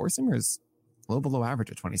 Actually, the 4-seamer is a little below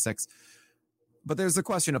average at 26. But there's a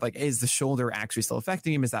question of, like, is the shoulder actually still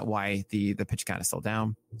affecting him? Is that why the pitch count is still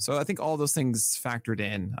down? So I think all those things factored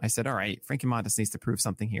in. I said, all right, Frankie Montas needs to prove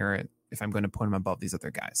something here if I'm going to put him above these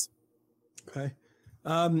other guys. Okay.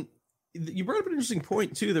 You brought up an interesting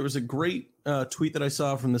point too. There was a great tweet that I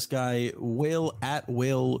saw from this guy, Will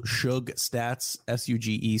Shug Stats,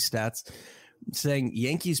 SUGE Stats, saying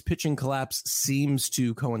Yankees pitching collapse seems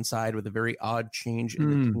to coincide with a very odd change in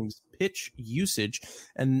the team's pitch usage.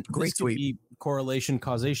 And great tweet. Be correlation,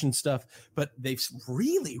 causation stuff, but they've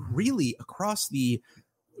really across the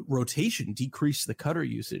rotation decreased the cutter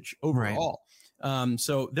usage overall. Right.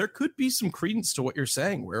 So there could be some credence to what you're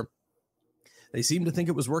saying, where they seem to think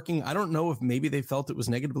it was working. I don't know if maybe they felt it was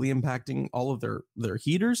negatively impacting all of their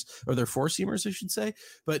heaters, or their 4-seamers, I should say.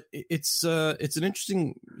 But it's an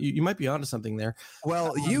interesting. You might be onto something there.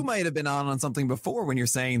 Well, you might have been on something before when you're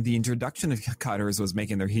saying the introduction of cutters was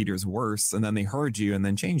making their heaters worse, and then they heard you and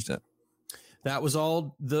then changed it. That was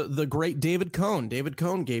all the great David Cohn. David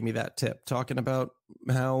Cohn gave me that tip, talking about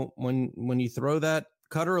how when you throw that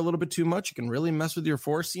cutter a little bit too much, it can really mess with your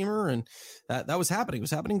 4-seamer, and that was happening. It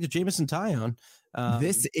was happening to Jamison Tyone.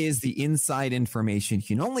 This is the inside information you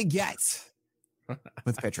can only get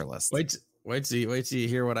with Pitcher List. Wait till you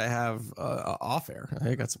hear what I have off air.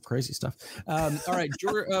 I got some crazy stuff. All right,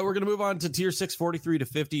 we're going to move on to tier 6, 43 to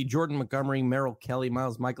 50. Jordan Montgomery, Merrill Kelly,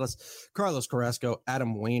 Miles Michaelis, Carlos Carrasco,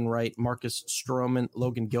 Adam Wainwright, Marcus Stroman,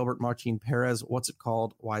 Logan Gilbert, Martin Perez. What's it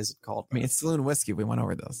called? Why is it called? I mean, it's Saloon Whiskey. We went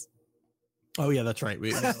over this. Oh yeah, that's right.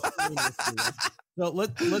 So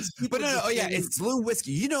let's keep. But it's Saloon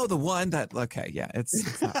Whiskey. You know, the one that. Okay, yeah,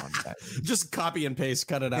 it's that one. Just copy and paste,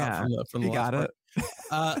 cut it out from the you got it.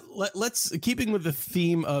 Let's keeping with the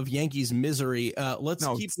theme of Yankees misery. Let's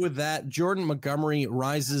keep with that. Jordan Montgomery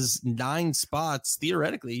rises 9 spots.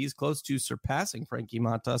 Theoretically, he's close to surpassing Frankie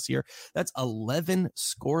Montas here. That's 11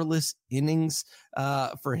 scoreless innings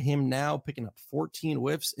for him now, picking up 14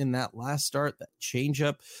 whiffs in that last start. That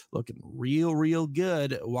changeup looking real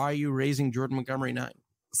good. Why are you raising Jordan Montgomery 9?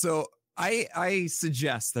 So I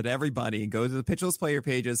suggest that everybody go to the Pitch List player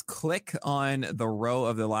pages, click on the row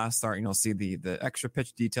of the last start, and you'll see the extra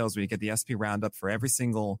pitch details where you get the SP roundup for every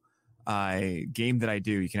single game that I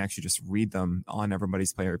do. You can actually just read them on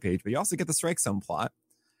everybody's player page, but you also get the strike zone plot,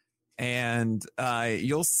 and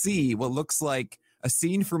you'll see what looks like a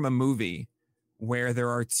scene from a movie where there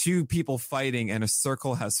are 2 people fighting and a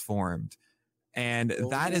circle has formed. And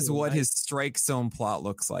that is what his strike zone plot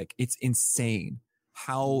looks like. It's insane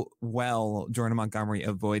how well Jordan Montgomery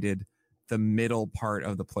avoided the middle part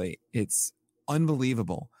of the plate. It's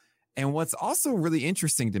unbelievable. And what's also really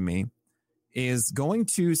interesting to me is going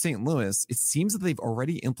to St. Louis, it seems that they've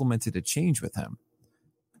already implemented a change with him.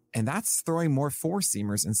 And that's throwing more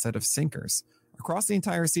 4-seamers instead of sinkers. Across the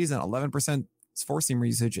entire season, 11% 4-seamer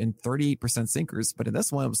usage and 38% sinkers. But in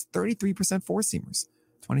this one, it was 33% 4-seamers,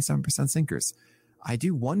 27% sinkers. I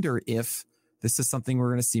do wonder if this is something we're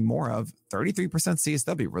going to see more of. 33%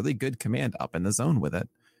 CSW, really good command up in the zone with it,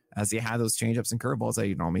 as he had those changeups and curveballs that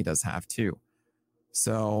he normally does have too.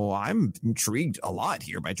 So I'm intrigued a lot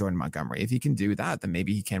here by Jordan Montgomery. If he can do that, then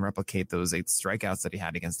maybe he can replicate those 8 strikeouts that he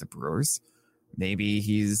had against the Brewers. Maybe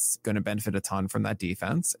he's going to benefit a ton from that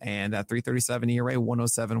defense. And that 337 ERA,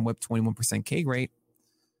 107 whip, 21% K rate,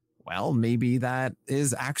 well, maybe that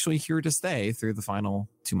is actually here to stay through the final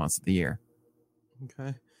 2 months of the year.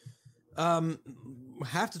 Okay.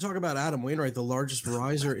 Have to talk about Adam Wainwright, the largest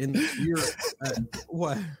riser in the year.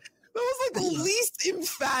 What? That was like the least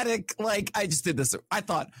emphatic. Like, I just did this. I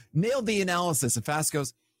thought nailed the analysis, and Fast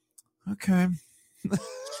goes, okay.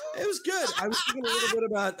 It was good. I was thinking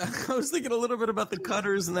a little bit about the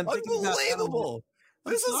cutters, and then unbelievable.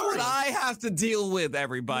 This is what I have to deal with,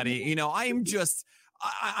 everybody. You know, I'm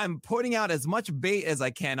putting out as much bait as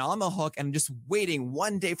I can on the hook, and just waiting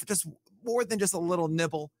one day for just more than just a little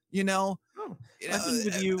nibble, you know? I've been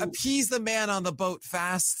with you. Appease the man on the boat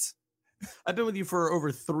fast. I've been with you for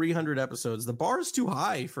over 300 episodes. The bar is too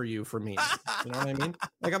high for me. You know what I mean?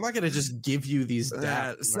 Like, I'm not going to just give you these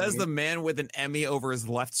data. Says the man with an Emmy over his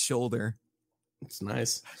left shoulder. It's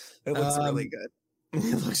nice. It looks really good.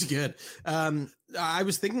 It looks good. I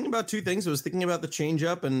was thinking about two things. I was thinking about the change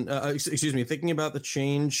up and thinking about the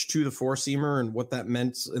change to the four seamer and what that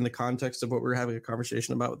meant in the context of what we were having a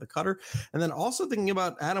conversation about with the cutter. And then also thinking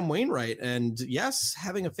about Adam Wainwright and yes,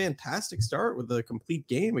 having a fantastic start with a complete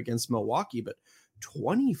game against Milwaukee, but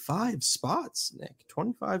 25 spots, Nick,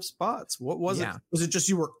 25 spots. What was it? Was it just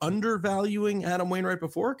you were undervaluing Adam Wainwright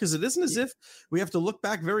before? Because it isn't as if we have to look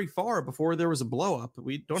back very far before there was a blow up.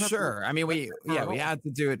 We don't have to. I mean, we had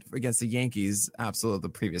to do it against the Yankees absolutely the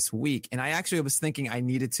previous week. And I actually was thinking I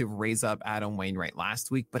needed to raise up Adam Wainwright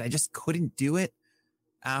last week, but I just couldn't do it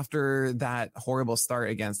after that horrible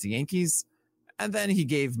start against the Yankees. And then he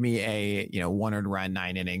gave me a, 1 run,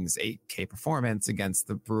 9 innings, 8K performance against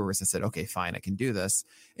the Brewers and said, okay, fine, I can do this.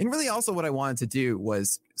 And really also what I wanted to do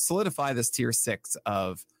was solidify this tier 6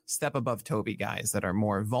 of step above Toby guys that are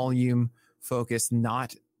more volume focused,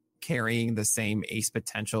 not carrying the same ace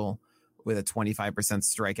potential with a 25%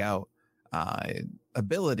 strikeout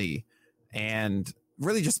ability, and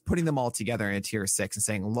really just putting them all together in a tier 6 and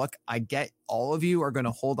saying, look, I get all of you are going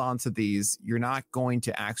to hold on to these. You're not going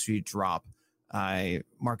to actually drop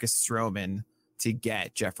Marcus Stroman to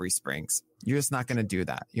get Jeffrey Springs. You're just not going to do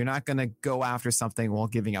that. You're not going to go after something while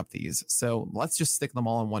giving up these. So let's just stick them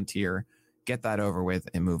all in one tier, get that over with,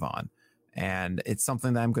 and move on. And it's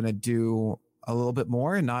something that I'm going to do a little bit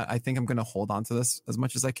more. And I think I'm going to hold on to this as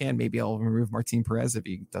much as I can. Maybe I'll remove Martin Perez if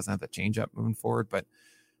he doesn't have the changeup moving forward. But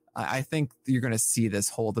I think you're going to see this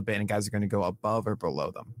hold a bit, and guys are going to go above or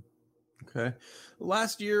below them. Okay.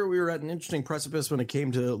 Last year, we were at an interesting precipice when it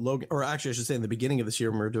came to Logan, or actually, I should say in the beginning of this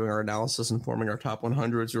year, when we were doing our analysis and forming our top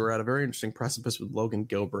 100s, we were at a very interesting precipice with Logan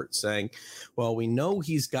Gilbert saying, well, we know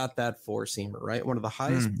he's got that four seamer, right? One of the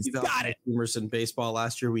highest seamers in baseball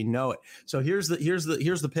last year. We know it. So here's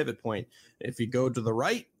the pivot point. If you go to the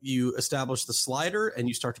right, you establish the slider and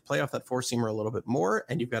you start to play off that four seamer a little bit more,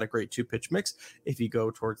 and you've got a great 2-pitch mix. If you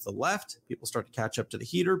go towards the left, people start to catch up to the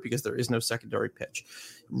heater because there is no secondary pitch.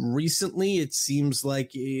 Recently, it seems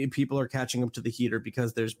like people are catching up to the heater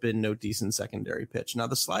because there's been no decent secondary pitch. Now,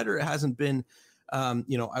 the slider hasn't been,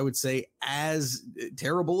 I would say as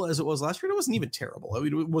terrible as it was last year. It wasn't even terrible. I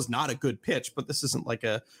mean, it was not a good pitch, but this isn't like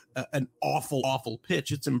an awful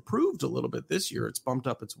pitch. It's improved a little bit this year. It's bumped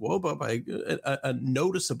up its WOBA by a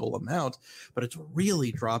noticeable amount, but it's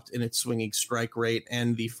really dropped in its swinging strike rate,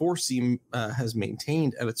 and the four seam has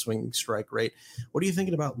maintained at its swinging strike rate. What are you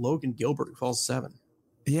thinking about Logan Gilbert, who falls 7?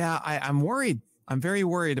 Yeah, I'm worried. I'm very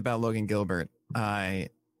worried about Logan Gilbert. And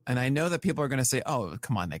I know that people are going to say, oh,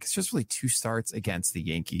 come on, Nick, it's just really 2 starts against the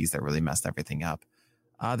Yankees that really messed everything up.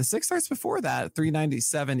 The 6 starts before that,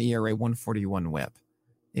 3.97 ERA, 141 whip.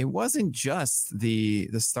 It wasn't just the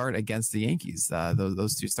start against the Yankees,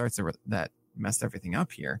 those 2 starts that messed everything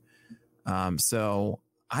up here. So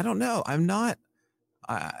I don't know. I'm not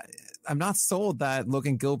sold that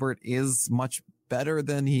Logan Gilbert is much better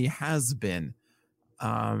than he has been.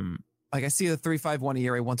 Like I see a 3.51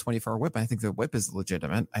 ERA, 124 whip. I think the whip is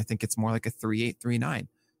legitimate. I think it's more like a 3.8, 3.9.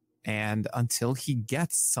 And until he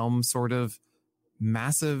gets some sort of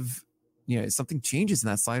massive, something changes in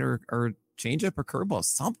that slider or changeup or curveball,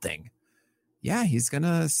 something. Yeah, he's going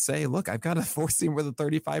to say, look, I've got a four seam with a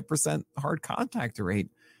 35% hard contact rate.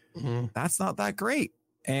 Mm-hmm. That's not that great.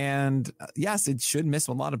 And yes, it should miss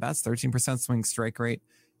a lot of bats, 13% swing strike rate.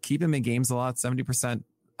 Keep him in games a lot, 70%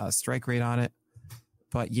 strike rate on it.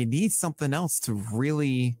 But you need something else to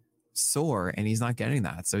really soar, and he's not getting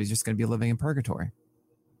that. So he's just going to be living in purgatory.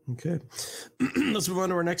 Okay. Let's move on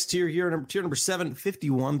to our next tier here. Tier number 7,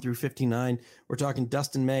 51 through 59. We're talking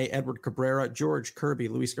Dustin May, Edward Cabrera, George Kirby,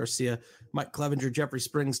 Luis Garcia, Mike Clevenger, Jeffrey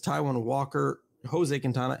Springs, Taijuan Walker, Jose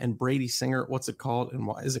Quintana, and Brady Singer. What's it called, and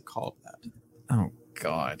why is it called that? Oh,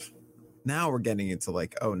 God. Now we're getting into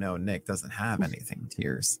like, oh, no, Nick doesn't have anything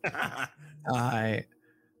tiers.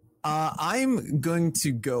 I'm going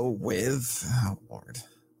to go with, oh Lord.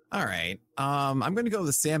 All right. I'm going to go with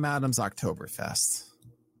the Sam Adams Oktoberfest.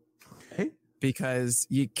 Okay. Because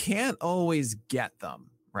you can't always get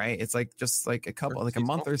them, right? It's like just like a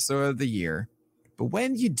month or so of the year. But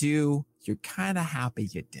when you do, you're kind of happy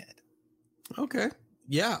you did. Okay.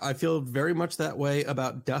 Yeah, I feel very much that way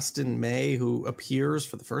about Dustin May, who appears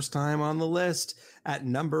for the first time on the list at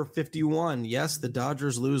number 51. Yes, the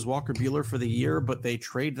Dodgers lose Walker Buehler for the year, but they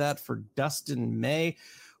trade that for Dustin May.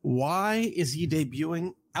 Why is he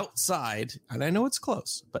debuting outside? And I know it's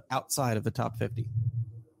close, but outside of the top 50.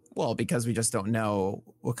 Well, because we just don't know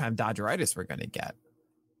what kind of Dodgeritis we're going to get.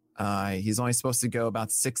 He's only supposed to go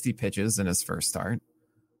about 60 pitches in his first start.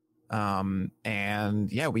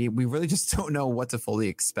 And yeah, we really just don't know what to fully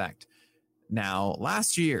expect. Now,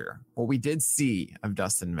 last year, what we did see of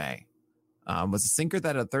Dustin May was a sinker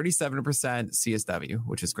that had 37% CSW,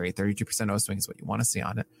 which is great. 32% O swing is what you want to see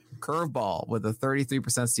on it. Curveball with a 33%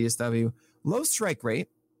 CSW. Low strike rate.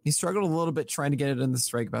 He struggled a little bit trying to get it in the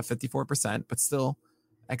strike, about 54%, but still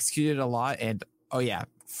executed a lot. And,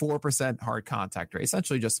 4% hard contact rate,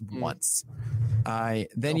 essentially just once.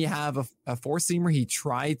 Then you have a four-seamer. He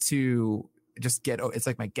tried to just it's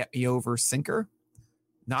like my get me over sinker.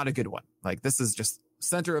 Not a good one. Like, this is just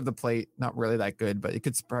center of the plate, not really that good, but it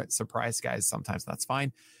could surprise guys sometimes. That's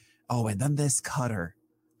fine. Oh, and then this cutter,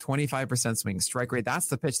 25% swing strike rate. That's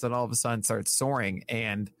the pitch that all of a sudden starts soaring.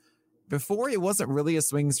 And before, it wasn't really a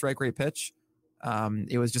swing strike rate pitch.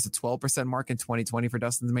 It was just a 12% mark in 2020 for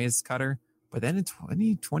Dustin May's cutter. But then in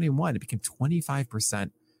 2021, it became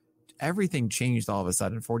 25%. Everything changed all of a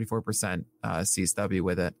sudden, 44% CSW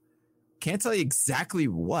with it. Can't tell you exactly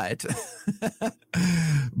what,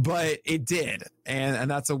 but it did.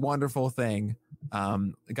 And that's a wonderful thing.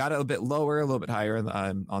 Got it a bit lower, a little bit higher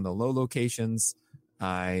on the low locations.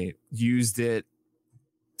 I used it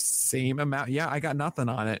same amount. Yeah, I got nothing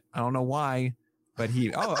on it. I don't know why, but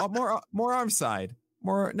more arm side.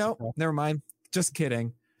 Never mind. Just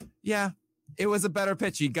kidding. Yeah, it was a better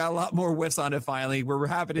pitch. He got a lot more whiffs on it finally. We're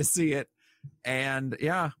happy to see it. And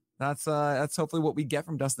yeah, that's hopefully what we get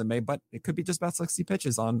from Dustin May, but it could be just about 60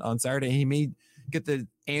 pitches on Saturday. He may get the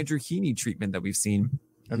Andrew Heaney treatment that we've seen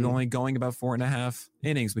of only going about 4.5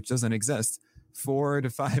 innings, which doesn't exist. 4 to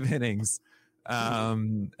 5 innings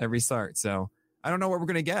every start. So I don't know what we're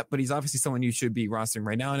going to get, but he's obviously someone you should be rostering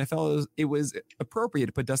right now. And I felt it was appropriate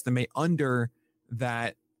to put Dustin May under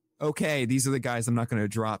that. Okay, these are the guys I'm not going to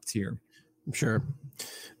drop tier. Sure.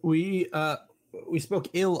 We spoke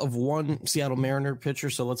ill of one Seattle Mariner pitcher,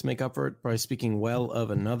 so let's make up for it by speaking well of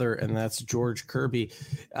another, and that's George Kirby.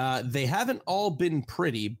 They haven't all been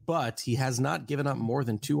pretty, but he has not given up more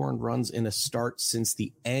than 2 earned runs in a start since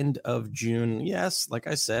the end of June. Yes, like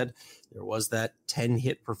I said, there was that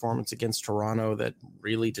 10-hit performance against Toronto that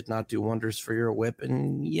really did not do wonders for your whip,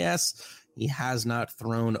 and yes, he has not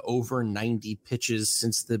thrown over 90 pitches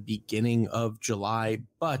since the beginning of July,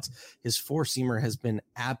 but his four-seamer has been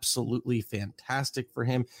absolutely fantastic for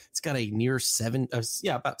him. It's got a near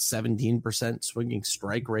about 17% swinging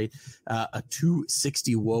strike rate, a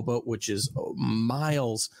 260 WOBA, which is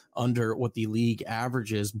miles under what the league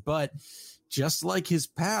average is, but just like his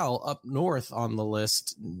pal up north on the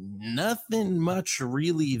list, nothing much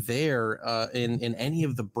really there in any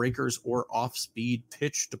of the breakers or off-speed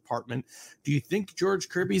pitch department. Do you think George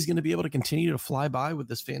Kirby is going to be able to continue to fly by with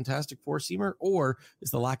this fantastic four-seamer, or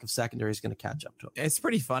is the lack of secondaries going to catch up to him? It's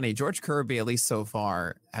pretty funny. George Kirby, at least so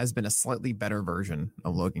far, has been a slightly better version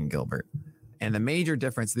of Logan Gilbert. And the major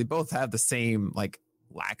difference, they both have the same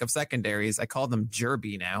lack of secondaries. I call them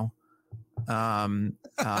Jerby now.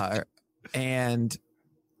 And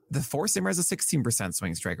the four-seamer has a 16%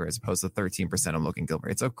 swing striker as opposed to 13% of Logan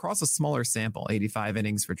Gilbert. It's across a smaller sample, 85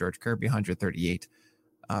 innings for George Kirby, 138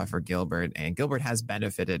 for Gilbert. And Gilbert has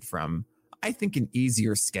benefited from, I think, an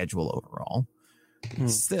easier schedule overall.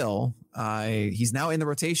 Still, he's now in the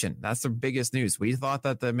rotation. That's the biggest news. We thought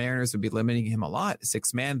that the Mariners would be limiting him a lot.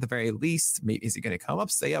 6-man at the very least. Maybe, is he going to come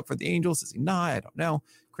up, stay up for the Angels? Is he not? I don't know.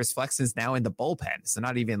 Chris Flexen's now in the bullpen. So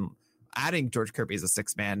not even adding George Kirby as a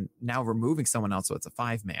 6-man, now removing someone else, so it's a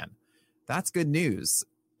 5-man. That's good news.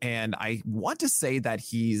 And I want to say that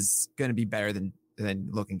he's going to be better than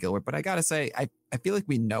Logan Gilbert, but I got to say, I feel like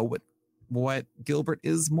we know what Gilbert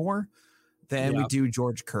is more than we do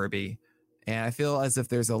George Kirby. And I feel as if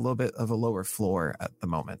there's a little bit of a lower floor at the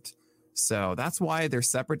moment. So that's why they're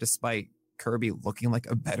separate, despite Kirby looking like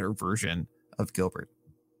a better version of Gilbert.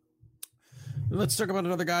 Let's talk about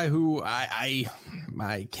another guy who I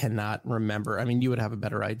cannot remember. I mean, you would have a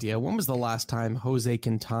better idea. When was the last time Jose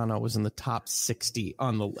Quintana was in the top 60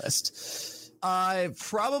 on the list?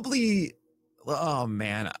 Probably. Oh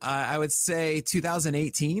man, I would say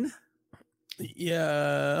 2018.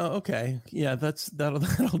 Yeah. Okay. Yeah,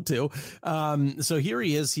 that'll do. So here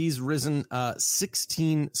he is. He's risen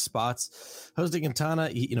 16 spots. Jose Quintana,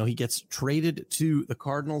 he gets traded to the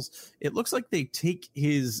Cardinals. It looks like they take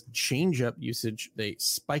his changeup usage, they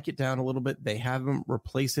spike it down a little bit. They have him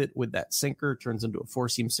replace it with that sinker. Turns into a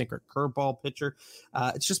four-seam sinker curveball pitcher.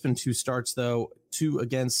 It's just been 2 starts though.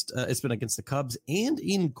 against the Cubs and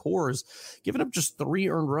in Coors, giving up just 3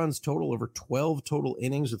 earned runs total over 12 total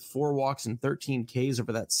innings with 4 walks and 13 Ks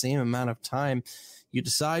over that same amount of time. You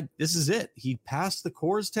decide this is it. He passed the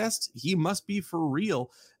Coors test. He must be for real.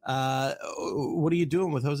 What are you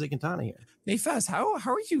doing with Jose Quintana here? Hey, Faz, how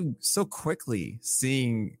are you so quickly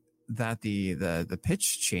seeing that the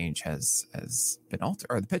pitch change has been altered,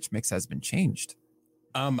 or the pitch mix has been changed?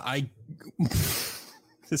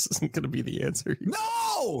 This isn't going to be the answer.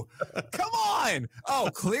 No, come on. Oh,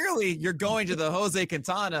 clearly you're going to the Jose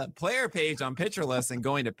Quintana player page on Pitcher List and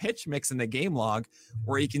going to pitch mix in the game log,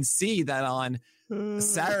 where you can see that on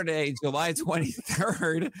Saturday, July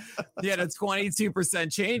 23rd, he had a 22%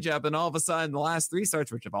 changeup, and all of a sudden the last 3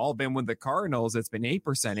 starts, which have all been with the Cardinals, it's been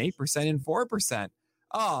 8%, and 4%.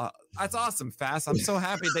 Oh, that's awesome, Fast. I'm so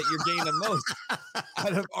happy that you're getting the most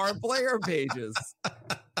out of our player pages.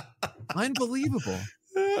 Unbelievable.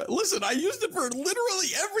 Listen, I used it for literally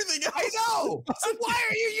everything else. I know. So why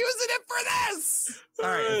are you using it for this? All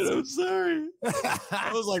right, I'm sorry.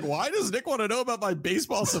 I was like, why does Nick want to know about my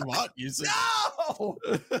baseball savant usage? No!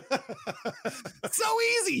 So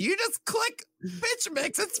easy. You just click pitch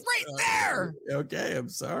mix. It's right there. Okay, I'm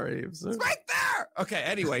sorry. It's right there. Okay,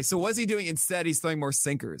 anyway, so what's he doing instead? He's throwing more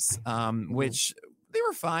sinkers, which they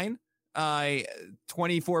were fine. 24%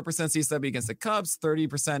 CSW against the Cubs,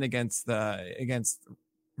 30% against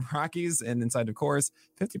Rockies and inside of course,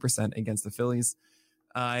 50% against the Phillies.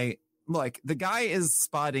 Look, the guy is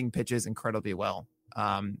spotting pitches incredibly well.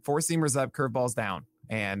 4-seamers up, curveballs down,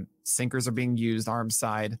 and sinkers are being used arm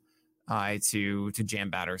side to jam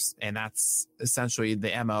batters, and that's essentially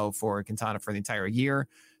the MO for Quintana for the entire year.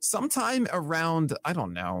 Sometime around, I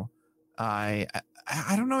don't know. I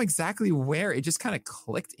don't know exactly where it just kind of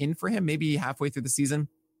clicked in for him. Maybe halfway through the season,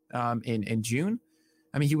 in June.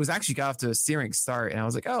 I mean, he was actually got off to a searing start, and I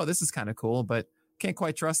was like, oh, this is kind of cool, but can't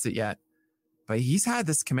quite trust it yet. But he's had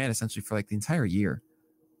this command essentially for like the entire year,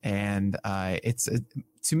 and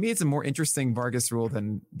to me, it's a more interesting Vargas rule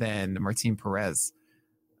than Martin Perez,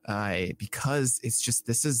 because it's just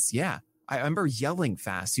I remember yelling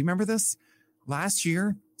fast. You remember this last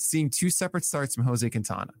year, seeing 2 separate starts from Jose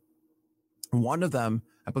Quintana. One of them,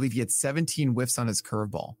 I believe he had 17 whiffs on his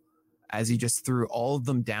curveball as he just threw all of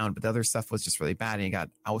them down, but the other stuff was just really bad, and he got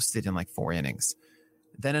ousted in like 4 innings.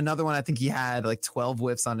 Then another one, I think he had like 12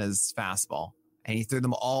 whiffs on his fastball, and he threw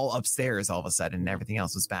them all upstairs all of a sudden, and everything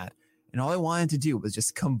else was bad. And all I wanted to do was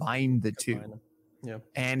just combine the 2. Yeah.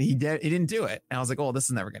 And he didn't do it. And I was like, oh, this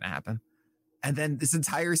is never going to happen. And then this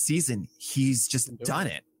entire season, he's just done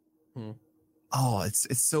it. Oh,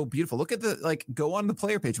 it's so beautiful. Look at go on the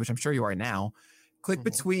player page, which I'm sure you are now. Click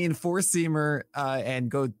between 4-seamer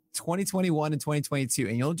and go 2021 and 2022,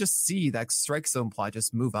 and you'll just see that strike zone plot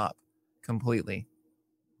just move up completely.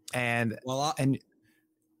 And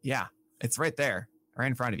yeah, it's right there, right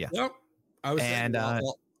in front of you. Yep.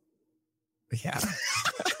 Yeah.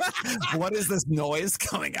 What is this noise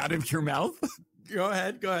coming out of your mouth? Go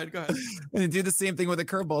ahead. And do the same thing with a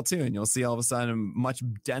curveball too, and you'll see all of a sudden a much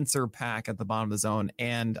denser pack at the bottom of the zone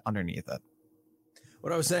and underneath it.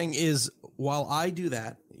 What I was saying is, while I do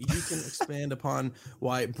that, you can expand upon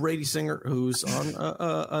why Brady Singer, who's on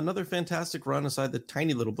another fantastic run aside the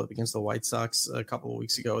tiny little blip against the White Sox a couple of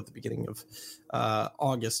weeks ago at the beginning of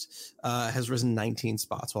August, has risen 19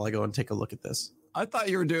 spots. While I go and take a look at this. I thought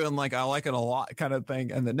you were doing like I like it a lot kind of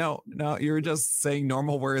thing, and then no, you were just saying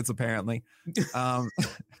normal words apparently.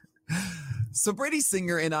 So Brady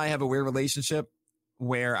Singer and I have a weird relationship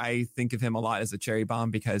where I think of him a lot as a cherry bomb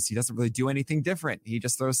because he doesn't really do anything different. He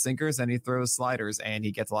just throws sinkers and he throws sliders, and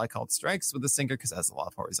he gets a lot called strikes with the sinker because it has a lot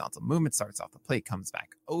of horizontal movement, starts off the plate, comes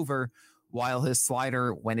back over, while his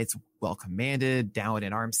slider, when it's well commanded down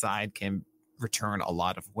and arm side, can return a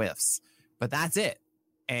lot of whiffs. But that's it.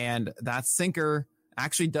 And that sinker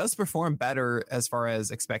actually does perform better as far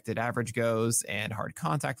as expected average goes and hard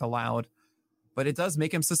contact allowed, but it does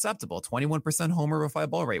make him susceptible. 21% homer with fly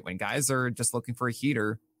ball rate. When guys are just looking for a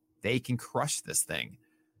heater, they can crush this thing.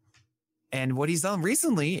 And what he's done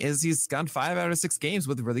recently is he's gone 5 out of 6 games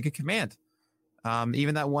with really good command.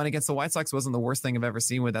 Even that one against the White Sox wasn't the worst thing I've ever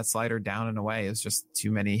seen with that slider down and away. It was just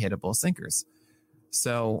too many hittable sinkers.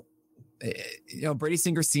 So, Brady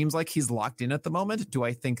Singer seems like he's locked in at the moment. Do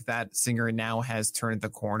I think that Singer now has turned the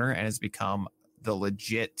corner and has become the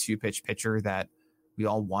legit 2-pitch pitcher that we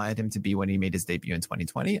all wanted him to be when he made his debut in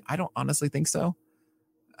 2020? I don't honestly think so.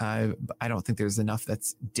 I don't think there's enough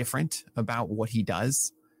that's different about what he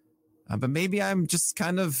does. But maybe I'm just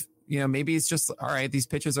kind of, maybe it's just, all right, these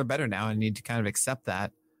pitchers are better now. I need to kind of accept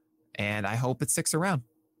that. And I hope it sticks around.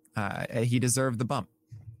 He deserved the bump.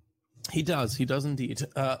 He does indeed.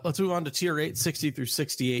 Let's move on to tier 8, 60 through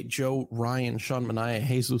 68. Joe Ryan, Sean Manaea,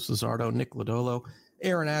 Jesus Luzardo, Nick Lodolo,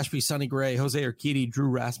 Aaron Ashby, Sonny Gray, Jose Urquidy, Drew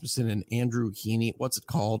Rasmussen, and Andrew Heaney. What's it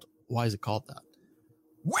called? Why is it called that?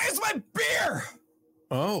 Where's my beer?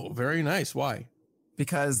 Oh, very nice. Why?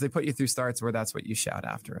 Because they put you through starts where that's what you shout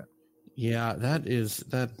after it. Yeah,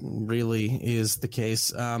 that really is the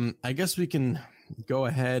case. I guess we can go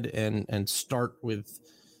ahead and start with.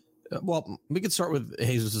 Well, we could start with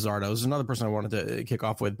Jesus Luzardo. There's another person I wanted to kick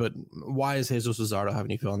off with, but why is Jesus Luzardo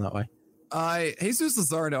having you feeling that way? Jesus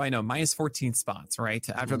Luzardo, I know, minus 14 spots, right?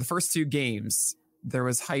 After the first 2 games, there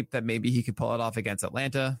was hype that maybe he could pull it off against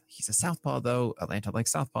Atlanta. He's a southpaw, though. Atlanta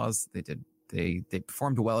likes southpaws. They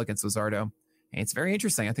performed well against Luzardo. And it's very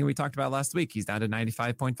interesting. I think we talked about last week. He's down to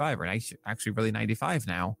 95.5, or actually really 95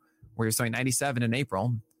 now, where you're showing 97 in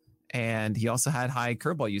April. And he also had high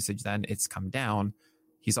curveball usage then. It's come down.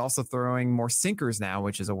 He's also throwing more sinkers now,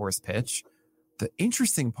 which is a worse pitch. The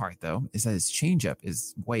interesting part, though, is that his changeup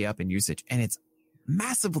is way up in usage, and it's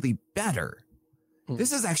massively better.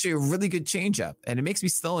 This is actually a really good changeup, and it makes me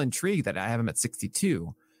still intrigued that I have him at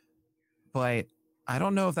 62. But I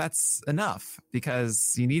don't know if that's enough,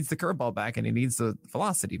 because he needs the curveball back and he needs the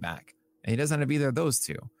velocity back, and he doesn't have either of those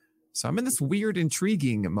two. So I'm in this weird,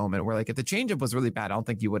 intriguing moment where, like, if the changeup was really bad, I don't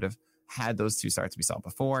think you would have had those 2 starts we saw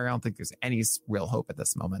before. I don't think there's any real hope at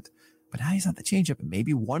this moment. But now he's not the changeup, and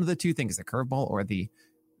maybe one of the 2 things, the curveball or the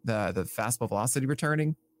fastball velocity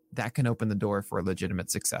returning, that can open the door for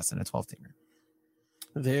legitimate success in a 12-teamer.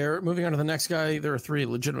 They're moving on to the next guy. There are 3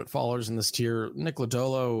 legitimate followers in this tier. Nick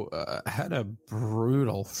Lodolo had a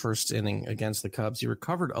brutal first inning against the Cubs. He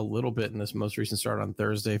recovered a little bit in this most recent start on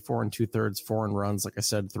Thursday. 4 2/3, 4 runs. Like I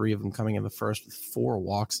said, 3 of them coming in the first with 4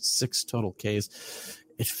 walks, 6 total Ks.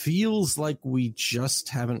 It feels like we just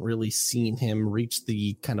haven't really seen him reach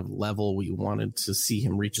the kind of level we wanted to see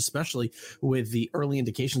him reach, especially with the early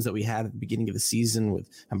indications that we had at the beginning of the season with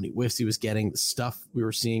how many whiffs he was getting, the stuff we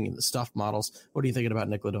were seeing in the stuff models. What are you thinking about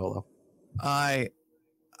Nick Lodolo? I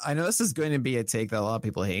know this is going to be a take that a lot of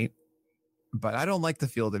people hate, but I don't like the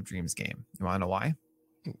Field of Dreams game. You want to know why?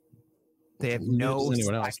 They have no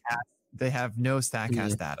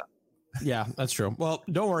StatCast data. Yeah, that's true. Well,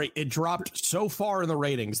 don't worry. It dropped so far in the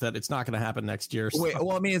ratings that it's not going to happen next year. So. Wait,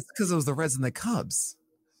 well, I mean, it's because it was the Reds and the Cubs.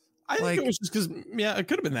 I think it was just because, yeah, it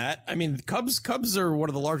could have been that. I mean, Cubs are one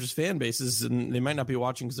of the largest fan bases, and they might not be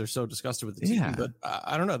watching because they're so disgusted with the team. But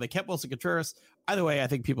I don't know. They kept Wilson Contreras. Either way, I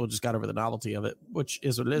think people just got over the novelty of it, which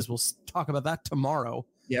is what it is. We'll talk about that tomorrow.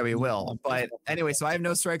 Yeah, we will. But anyway, so I have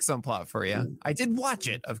no strike zone plot for you. I did watch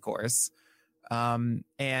it, of course. And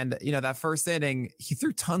that first inning, he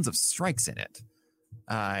threw tons of strikes in it.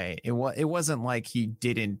 It wasn't like he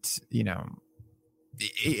didn't,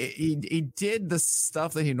 he did the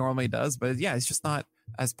stuff that he normally does, but yeah, it's just not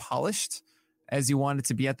as polished as you want it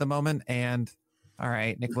to be at the moment. And all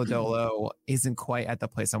right, Nick Lodolo isn't quite at the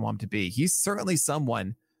place I want him to be. He's certainly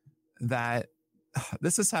someone that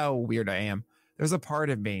this is how weird I am. There's a part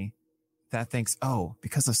of me that thinks, oh,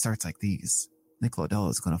 because of starts like these, Nick Lodolo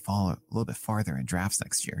is going to fall a little bit farther in drafts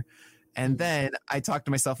next year. And then I talk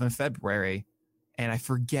to myself in February and I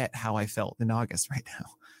forget how I felt in August right now.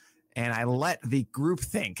 And I let the group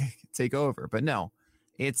think take over. But no,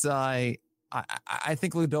 it's I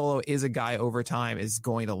think Lodolo is a guy over time is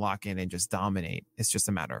going to lock in and just dominate. It's just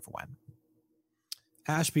a matter of when.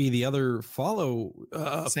 Ashby, the other follower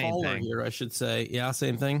thing here, I should say. Yeah,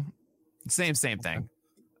 same thing. Same thing.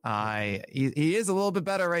 He is a little bit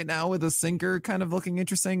better right now with a sinker kind of looking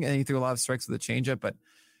interesting, and he threw a lot of strikes with a changeup, but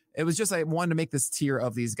it was just I wanted to make this tier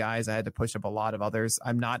of these guys. I had to push up a lot of others.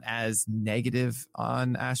 I'm not as negative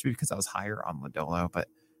on Ashby because I was higher on Lodolo, but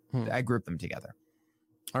I grouped them together.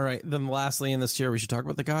 All right. Then lastly in this tier, we should talk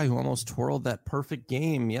about the guy who almost twirled that perfect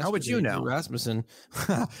game yesterday. How would you know? Rasmussen,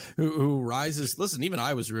 who rises. Listen, even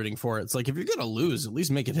I was rooting for it. It's like, if you're going to lose, at least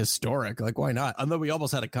make it historic. Like, why not? Although we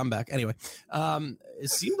almost had a comeback. Anyway, it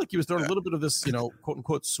seemed like he was throwing a little bit of this, quote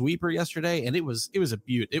unquote sweeper yesterday. And it was a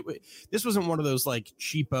beaut. This wasn't one of those like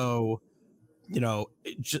cheapo,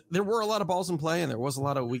 there were a lot of balls in play and there was a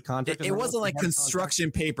lot of weak contact. It wasn't like construction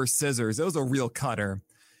paper scissors. It was a real cutter.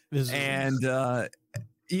 It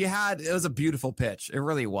was a beautiful pitch. It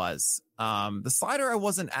really was. The slider I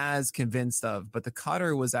wasn't as convinced of, but the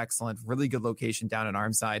cutter was excellent. Really good location down an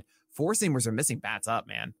arm side. Four seamers are missing bats up,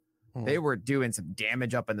 man. They were doing some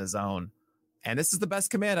damage up in the zone. And this is the best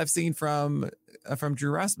command I've seen from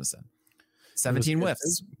Drew Rasmussen. 17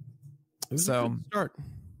 whiffs. So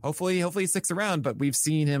hopefully he sticks around, but we've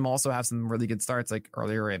seen him also have some really good starts like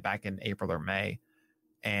earlier back in April or May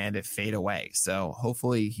and it fade away. So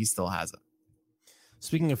hopefully he still has it.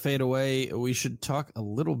 Speaking of fade away, we should talk a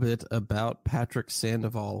little bit about Patrick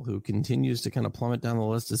Sandoval, who continues to kind of plummet down the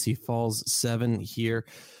list as he falls 7 here.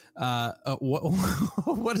 What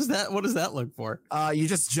does that look for? You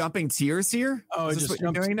just jumping tiers here? Oh, is this what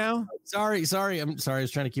you're doing now? Sorry. I'm sorry. I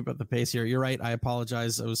was trying to keep up the pace here. You're right. I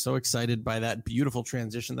apologize. I was so excited by that beautiful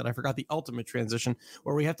transition that I forgot the ultimate transition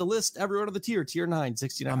where we have to list everyone of the tier 9,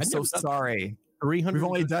 69. I'm so sorry. 300. We've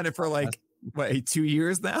only done it for like, 2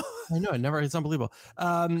 years now? I know. It's unbelievable.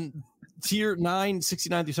 Tier 9,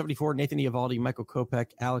 69 through 74, Nathan Eovaldi, Michael Kopech,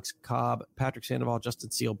 Alex Cobb, Patrick Sandoval, Justin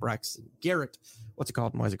Seal, Braxton Garrett. What's it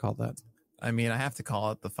called and why is it called that? I mean, I have to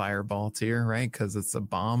call it the fireball tier, right? Because it's a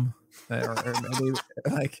bomb. Or maybe,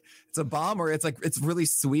 like it's a bomb, or it's like it's really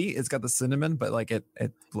sweet. It's got the cinnamon, but like it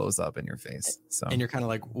blows up in your face. So and you're kind of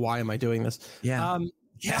like, why am I doing this? Yeah.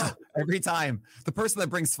 Yeah. Every time the person that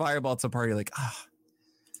brings fireball to a party, like,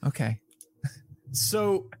 okay.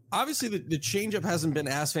 So obviously the changeup hasn't been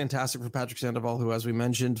as fantastic for Patrick Sandoval, who, as we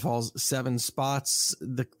mentioned, falls 7 spots.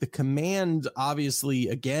 The command, obviously,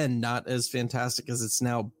 again, not as fantastic as it's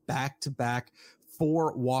now back-to-back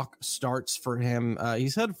 4 walk starts for him.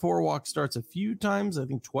 He's had 4 walk starts a few times, I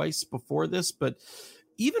think twice before this, but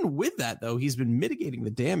even with that, though, he's been mitigating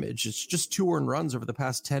the damage. It's just 2 earned runs over the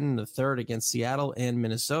past 10 and a third against Seattle and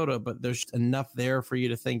Minnesota, but there's enough there for you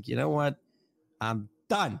to think, you know what, I'm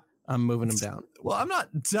done. I'm moving him down. Well, I'm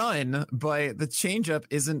not done, but the changeup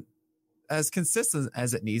isn't as consistent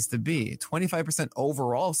as it needs to be. 25%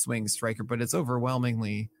 overall swing striker, but it's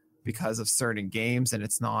overwhelmingly because of certain games, and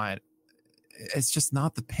it's just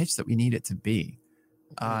not the pitch that we need it to be.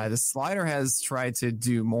 The slider has tried to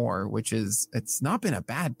do more, which is, it's not been a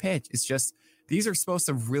bad pitch. It's just, these are supposed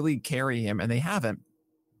to really carry him, and they haven't.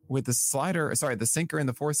 With the sinker and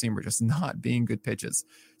the 4-seamer just not being good pitches.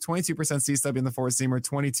 22% CSW in the 4-seamer,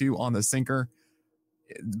 22 on the sinker,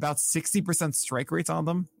 about 60% strike rates on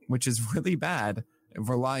them, which is really bad,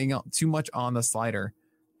 relying too much on the slider.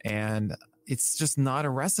 And it's just not a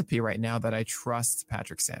recipe right now that I trust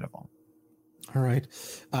Patrick Sandoval. All right.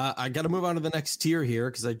 I got to move on to the next tier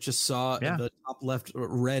here because I just saw the top left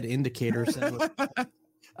red indicator.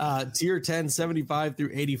 Tier 10, 75 through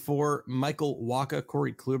 84, Michael Wacha,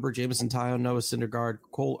 Corey Kluber, Jameson Taillon, Noah Syndergaard,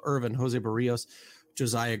 Cole Irvin, Jose Barrios,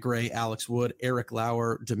 Josiah Gray, Alex Wood, Eric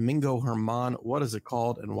Lauer, Domingo Herman. What is it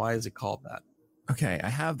called and why is it called that? Okay, I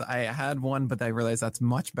had one, but I realized that's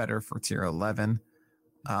much better for tier 11.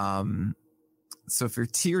 So for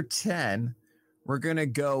tier 10, we're going to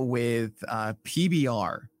go with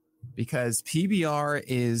PBR because PBR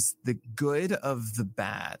is the good of the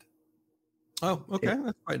bad. Oh, okay.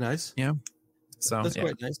 That's quite nice. Yeah. So that's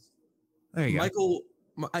quite nice. There you go.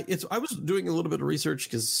 I was doing a little bit of research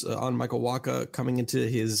because on Michael Wacha coming into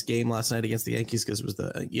his game last night against the Yankees, because it was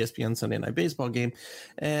the ESPN Sunday Night Baseball game.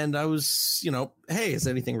 And I was, hey, has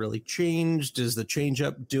anything really changed? Is the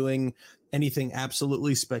changeup doing anything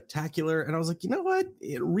absolutely spectacular? And I was like, you know what?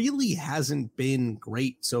 It really hasn't been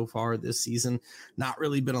great so far this season. Not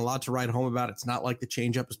really been a lot to write home about. It's not like the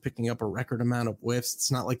changeup is picking up a record amount of whiffs.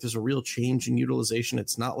 It's not like there's a real change in utilization.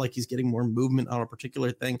 It's not like he's getting more movement on a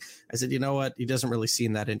particular thing. I said, you know what? He doesn't really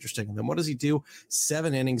seem that interesting. And then what does he do?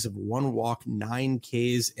 7 innings of 1 walk, 9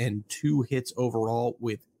 Ks, and 2 hits overall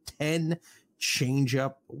with 10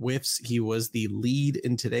 changeup whiffs. He was the lead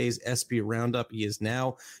in today's SP roundup. He is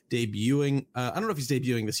now debuting. I don't know if he's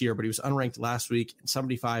debuting this year, but he was unranked last week,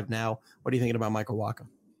 75 now. What are you thinking about Michael Wacha?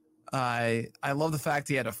 I love the fact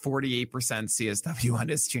he had a 48% CSW on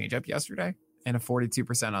his changeup yesterday and a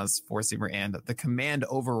 42% on his 4-seamer, and the command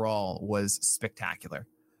overall was spectacular.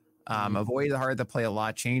 Avoided hard to play a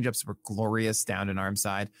lot. Changeups were glorious down and arm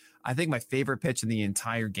side. I think my favorite pitch in the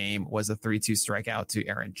entire game was a 3-2 strikeout to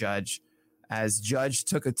Aaron Judge, as Judge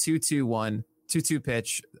took a 2-2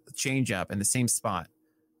 pitch changeup in the same spot.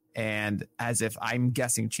 And as if I'm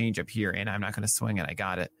guessing changeup here and I'm not going to swing it, I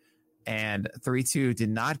got it. And 3-2 did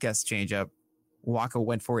not guess changeup. Wacha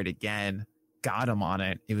went for it again, got him on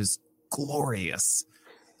it. It was glorious.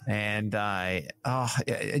 And that's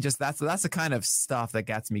the kind of stuff that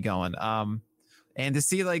gets me going. And to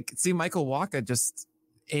see Michael Wacha just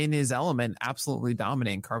in his element, absolutely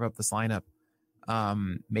dominating, carve up this lineup.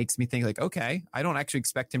 Makes me think okay, I don't actually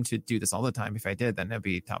expect him to do this all the time. If I did, then it'd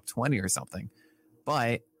be top 20 or something.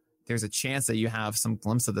 But there's a chance that you have some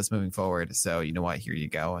glimpse of this moving forward. So you know what? Here you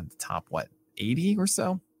go. And the top 80 or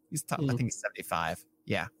so. He's top. I think he's 75.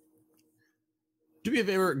 Yeah. Do me a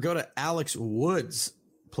favor. Go to Alex Wood's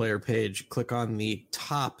player page. Click on the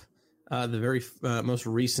top, the very most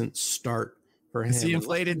recent start for him. Is he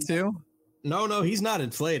inflated too? No, he's not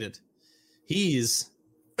inflated. He's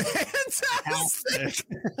fantastic. fantastic.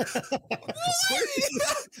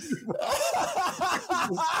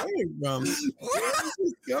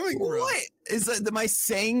 What is that? Am I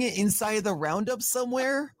saying it inside the roundup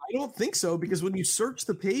somewhere? I don't think so, because when you search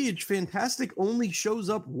the page, fantastic only shows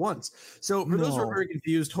up once. So for those who are very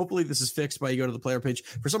confused, hopefully this is fixed by you go to the player page.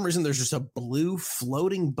 For some reason, there's just a blue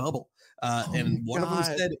floating bubble. And one of them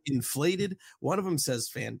said inflated. One of them says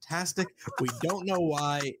fantastic. We don't know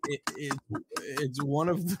why. It's one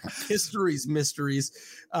of history's mysteries.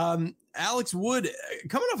 Alex Wood,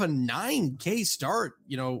 coming off a 9K start,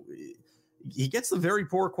 he gets the very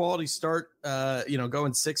poor quality start,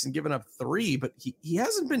 going 6 and giving up 3, but he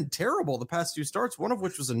hasn't been terrible the past 2 starts, one of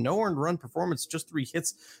which was a no earned run performance, just 3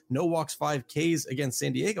 hits, no walks, 5 Ks against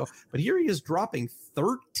San Diego. But here he is dropping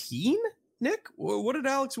 13. Nick, what did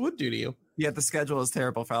Alex Wood do to you? Yeah, the schedule is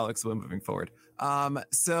terrible for Alex Wood moving forward.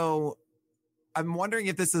 So I'm wondering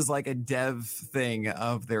if this is like a dev thing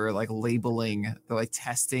of their like labeling, they're like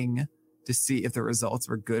testing to see if the results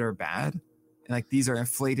were good or bad. And like, these are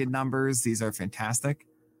inflated numbers. These are fantastic.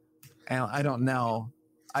 And I don't know.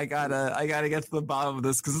 I gotta get to the bottom of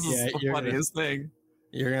this, because this is the funniest thing.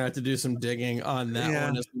 You're going to have to do some digging on that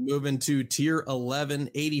one as we move into tier 11,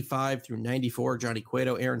 85 through 94. Johnny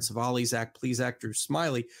Cueto, Aaron Savali, Zach Plesac, Drew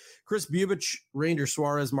Smiley, Chris Bubich, Ranger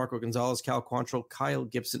Suarez, Marco Gonzalez, Cal Quantrill, Kyle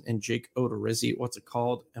Gibson, and Jake Odorizzi. What's it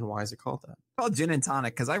called, and why is it called that? It's called Gin and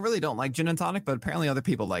Tonic, because I really don't like Gin and Tonic, but apparently other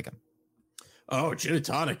people like them. Oh, Gin and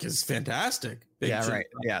Tonic is fantastic. Right.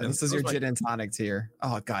 Yeah, this is your Gin and Tonic tier.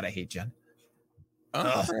 Oh, God, I hate gin.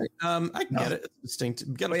 I can get it. It's distinct.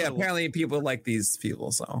 Apparently people like these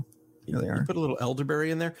people, so they are. Put a little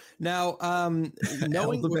elderberry in there. Now,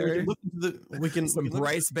 knowing we can some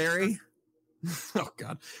Bryceberry. Oh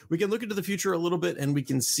God, we can look into the future a little bit, and we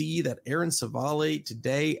can see that Aaron Savali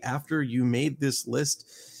today, after you made this list,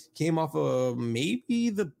 came off of maybe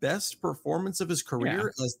the best performance of his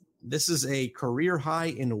career. As this is a career high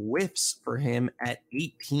in whiffs for him at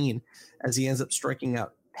 18, as he ends up striking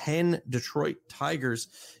out 10 Detroit Tigers.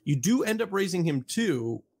 You do end up raising him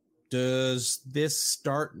too. Does this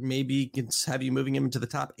start maybe have you moving him into the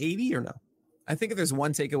top 80 or no? I think if there's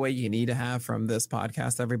one takeaway you need to have from this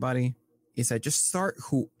podcast, everybody, is that just start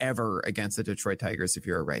whoever against the Detroit Tigers if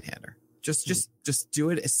you're a right-hander. Just do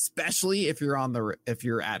it, especially if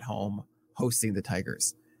you're at home hosting the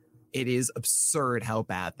Tigers. It is absurd how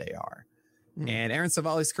bad they are. And Aaron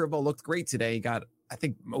Savali's curveball looked great today. He got, I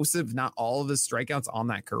think, most of, not all of his strikeouts on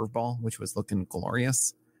that curveball, which was looking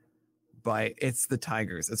glorious. But it's the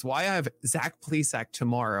Tigers. It's why I have Zach Plesac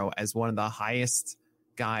tomorrow as one of the highest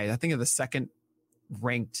guys. I think of the second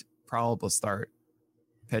ranked probable start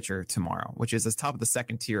pitcher tomorrow, which is the top of the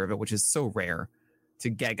second tier of it, which is so rare to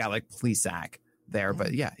get a guy like Plesac there.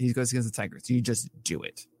 But yeah, he goes against the Tigers. You just do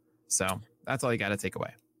it. So that's all you got to take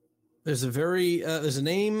away. There's a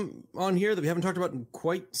name on here that we haven't talked about in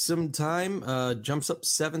quite some time. Jumps up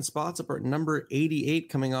 7 spots, up at number 88,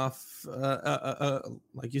 coming off,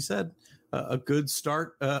 like you said, a good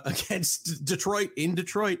start against Detroit in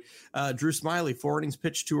Detroit. Drew Smiley, 4 innings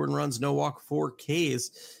pitched, 2 earned runs, no walk, 4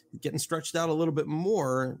 Ks. Getting stretched out a little bit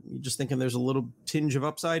more. You just thinking there's a little tinge of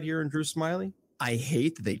upside here in Drew Smiley? I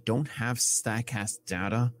hate that they don't have StatCast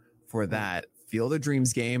data for that Field of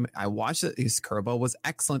Dreams game. I watched it. His curveball was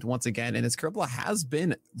excellent once again, and his curveball has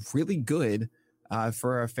been really good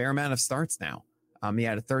for a fair amount of starts now. He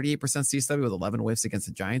had a 38% CSW with 11 whiffs against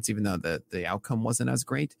the Giants, even though the outcome wasn't as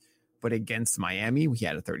great. But against Miami, he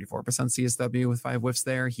had a 34% CSW with 5 whiffs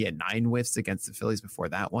there. He had 9 whiffs against the Phillies before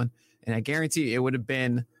that one. And I guarantee it would have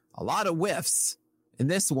been a lot of whiffs in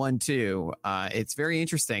this one too. It's very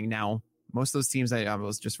interesting. Now, most of those teams I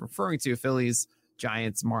was just referring to, Phillies,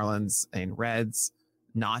 Giants, Marlins, and Reds,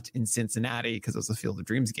 not in Cincinnati because it was a Field of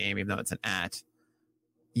Dreams game, even though it's an at.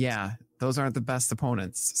 Yeah, those aren't the best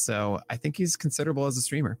opponents. So I think he's considerable as a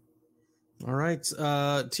streamer. All right.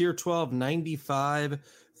 Tier 12, 95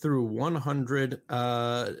 through 100.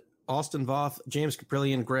 Austin Voth, James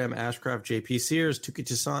Caprillion, Graham Ashcraft, JP Sears, Tuki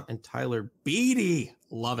Toussaint, and Tyler Beatty.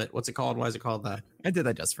 Love it. What's it called? Why is it called that? I did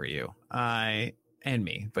that just for you. And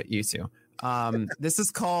me, but you too. This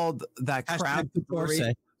is called that craft.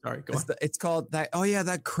 Sorry, go on. It's called that. Oh yeah,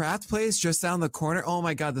 that craft place just down the corner. Oh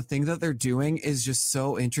my God, the thing that they're doing is just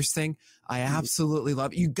so interesting. I absolutely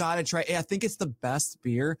love it. You got to try. I think it's the best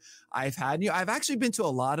beer I've had. I've actually been to a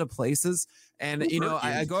lot of places, and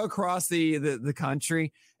I go across the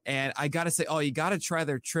country, and I got to say, you got to try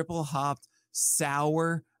their triple hopped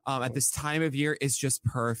sour. At this time of year, is just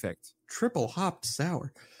perfect. Triple hopped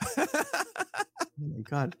sour. Oh my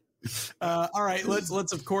God. All right, let's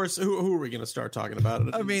of course, who are we going to start talking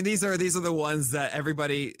about? I mean, these are the ones that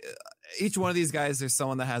everybody, each one of these guys, there's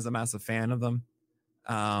someone that has a massive fan of them.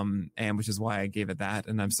 And which is why I gave it that.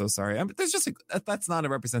 And I'm so sorry. There's just that's not a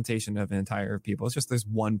representation of an entire people. It's just there's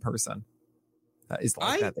one person that is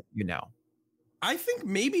like that you know. I think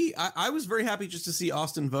maybe I was very happy just to see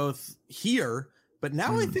Austin Voth here, but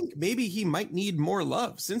now I think maybe he might need more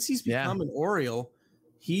love since he's become an Oriole.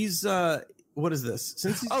 He's what is this?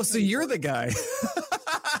 So you're the guy.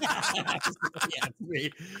 Yeah, it's me.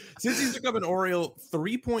 Since he's become an Oriole,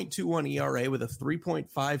 3.21 ERA with a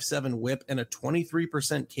 3.57 whip and a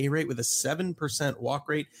 23% K rate with a 7% walk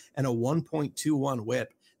rate and a 1.21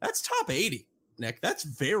 whip. That's top 80, Nick. That's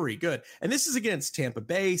very good. And this is against Tampa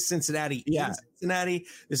Bay, Cincinnati, Cincinnati.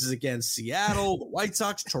 This is against Seattle, the White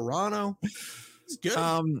Sox, Toronto. It's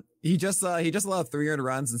good. He just allowed 300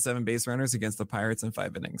 runs and 7 base runners against the Pirates in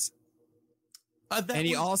 5 innings.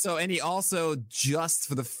 He also just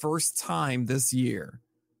for the first time this year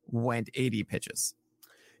went 80 pitches.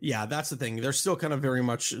 Yeah, that's the thing. They're still kind of very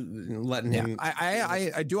much letting him.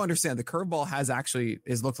 I do understand the curveball has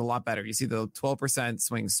looked a lot better. You see the 12%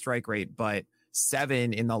 swing strike rate, but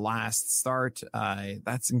 7 in the last start.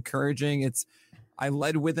 That's encouraging. I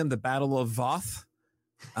led with him the Battle of Voth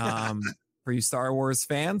for you Star Wars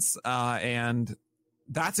fans, and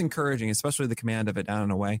that's encouraging, especially the command of it down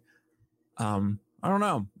and away. I don't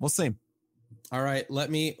know. We'll see. All right.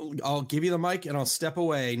 I'll give you the mic and I'll step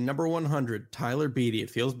away. Number 100, Tyler Beede. It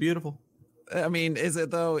feels beautiful. I mean, is it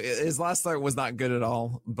though? His last start was not good at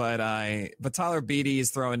all, but Tyler Beede is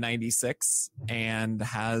throwing 96 and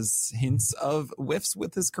has hints of whiffs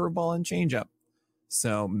with his curveball and changeup.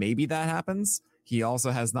 So maybe that happens. He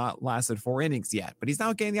also has not lasted 4 innings yet, but he's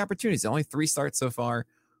now getting the opportunities. Only 3 starts so far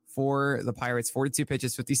for the Pirates, 42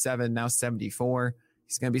 pitches, 57, now 74.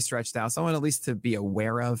 He's going to be stretched out. Someone at least to be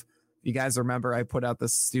aware of. If you guys remember, I put out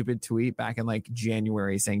this stupid tweet back in like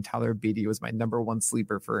January saying Tyler Beede was my number 1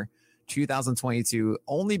 sleeper for 2022,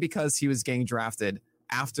 only because he was getting drafted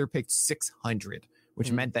after pick 600,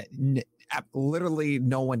 which meant that literally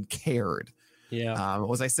no one cared. Yeah.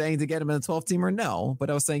 Was I saying to get him in the 12 teamer? No, but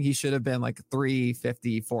I was saying he should have been like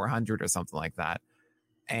 350, 400 or something like that.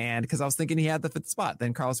 And because I was thinking he had the 5th spot.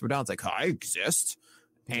 Then Carlos Rodon's like, I exist.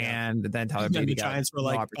 And then Tyler Beede got Giants were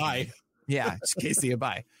like, bye. Yeah, Casey, a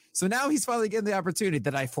bye. So now he's finally getting the opportunity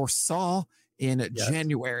that I foresaw in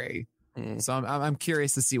January. So I'm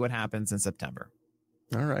curious to see what happens in September.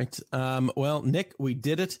 All right. Well, Nick, we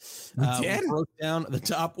did it. We broke down the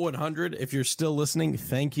top 100. If you're still listening,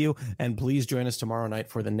 thank you. And please join us tomorrow night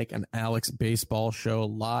for the Nick and Alex Baseball Show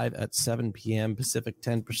live at 7 p.m. Pacific,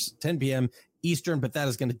 10 p.m. Eastern. But that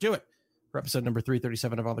is going to do it for episode number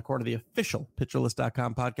 337 of On the Court, of the official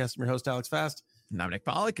PitcherList.com podcast. I'm your host, Alex Fast. And I'm Nick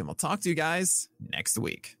Pollock, and we'll talk to you guys next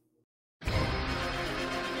week.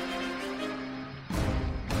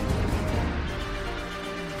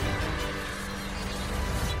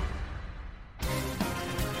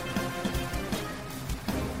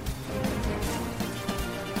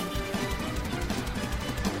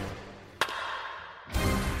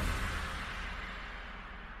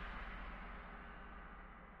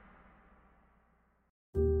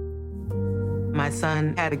 My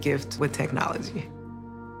son had a gift with technology.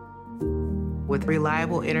 With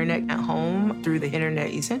reliable internet at home through the Internet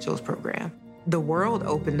Essentials program, the world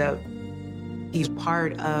opened up. He's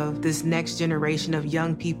part of this next generation of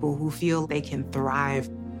young people who feel they can thrive.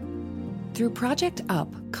 Through Project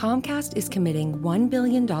UP, Comcast is committing $1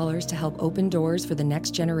 billion to help open doors for the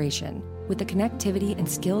next generation with the connectivity and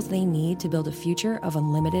skills they need to build a future of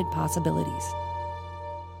unlimited possibilities.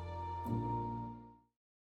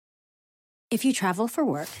 If you travel for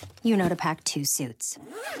work, you know to pack 2 suits.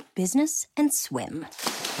 Business and swim.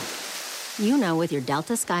 You know with your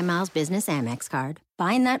Delta SkyMiles Business Amex card,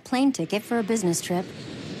 buying that plane ticket for a business trip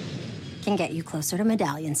can get you closer to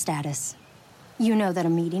medallion status. You know that a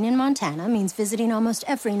meeting in Montana means visiting almost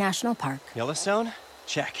every national park. Yellowstone?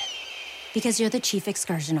 Check. Because you're the chief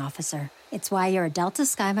excursion officer. It's why you're a Delta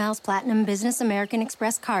SkyMiles Platinum Business American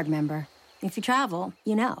Express card member. If you travel,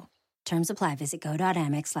 you know. Terms apply. Visit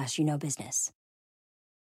go.amex/you-know-business.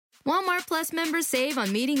 Walmart Plus members save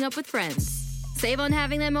on meeting up with friends. Save on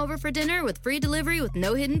having them over for dinner with free delivery with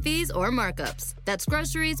no hidden fees or markups. That's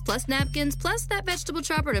groceries plus napkins plus that vegetable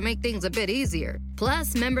chopper to make things a bit easier.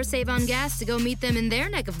 Plus, members save on gas to go meet them in their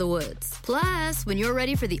neck of the woods. Plus, when you're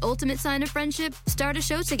ready for the ultimate sign of friendship, start a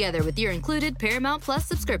show together with your included Paramount Plus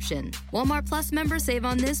subscription. Walmart Plus members save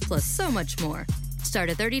on this plus so much more. Start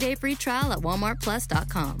a 30-day free trial at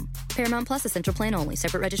walmartplus.com. Paramount Plus Essential Plan only.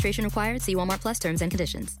 Separate registration required. See Walmart Plus terms and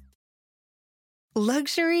conditions.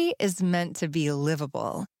 Luxury is meant to be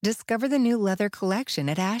livable. Discover the new leather collection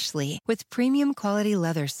at Ashley with premium quality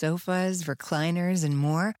leather sofas, recliners, and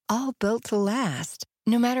more, all built to last.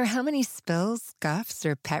 No matter how many spills, scuffs,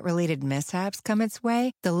 or pet-related mishaps come its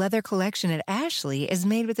way, the leather collection at Ashley is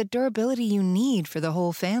made with the durability you need for the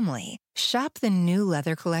whole family. Shop the new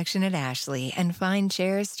leather collection at Ashley and find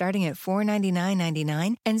chairs starting at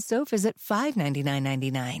 $499.99 and sofas at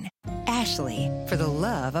 $599.99. Ashley, for the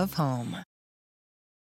love of home.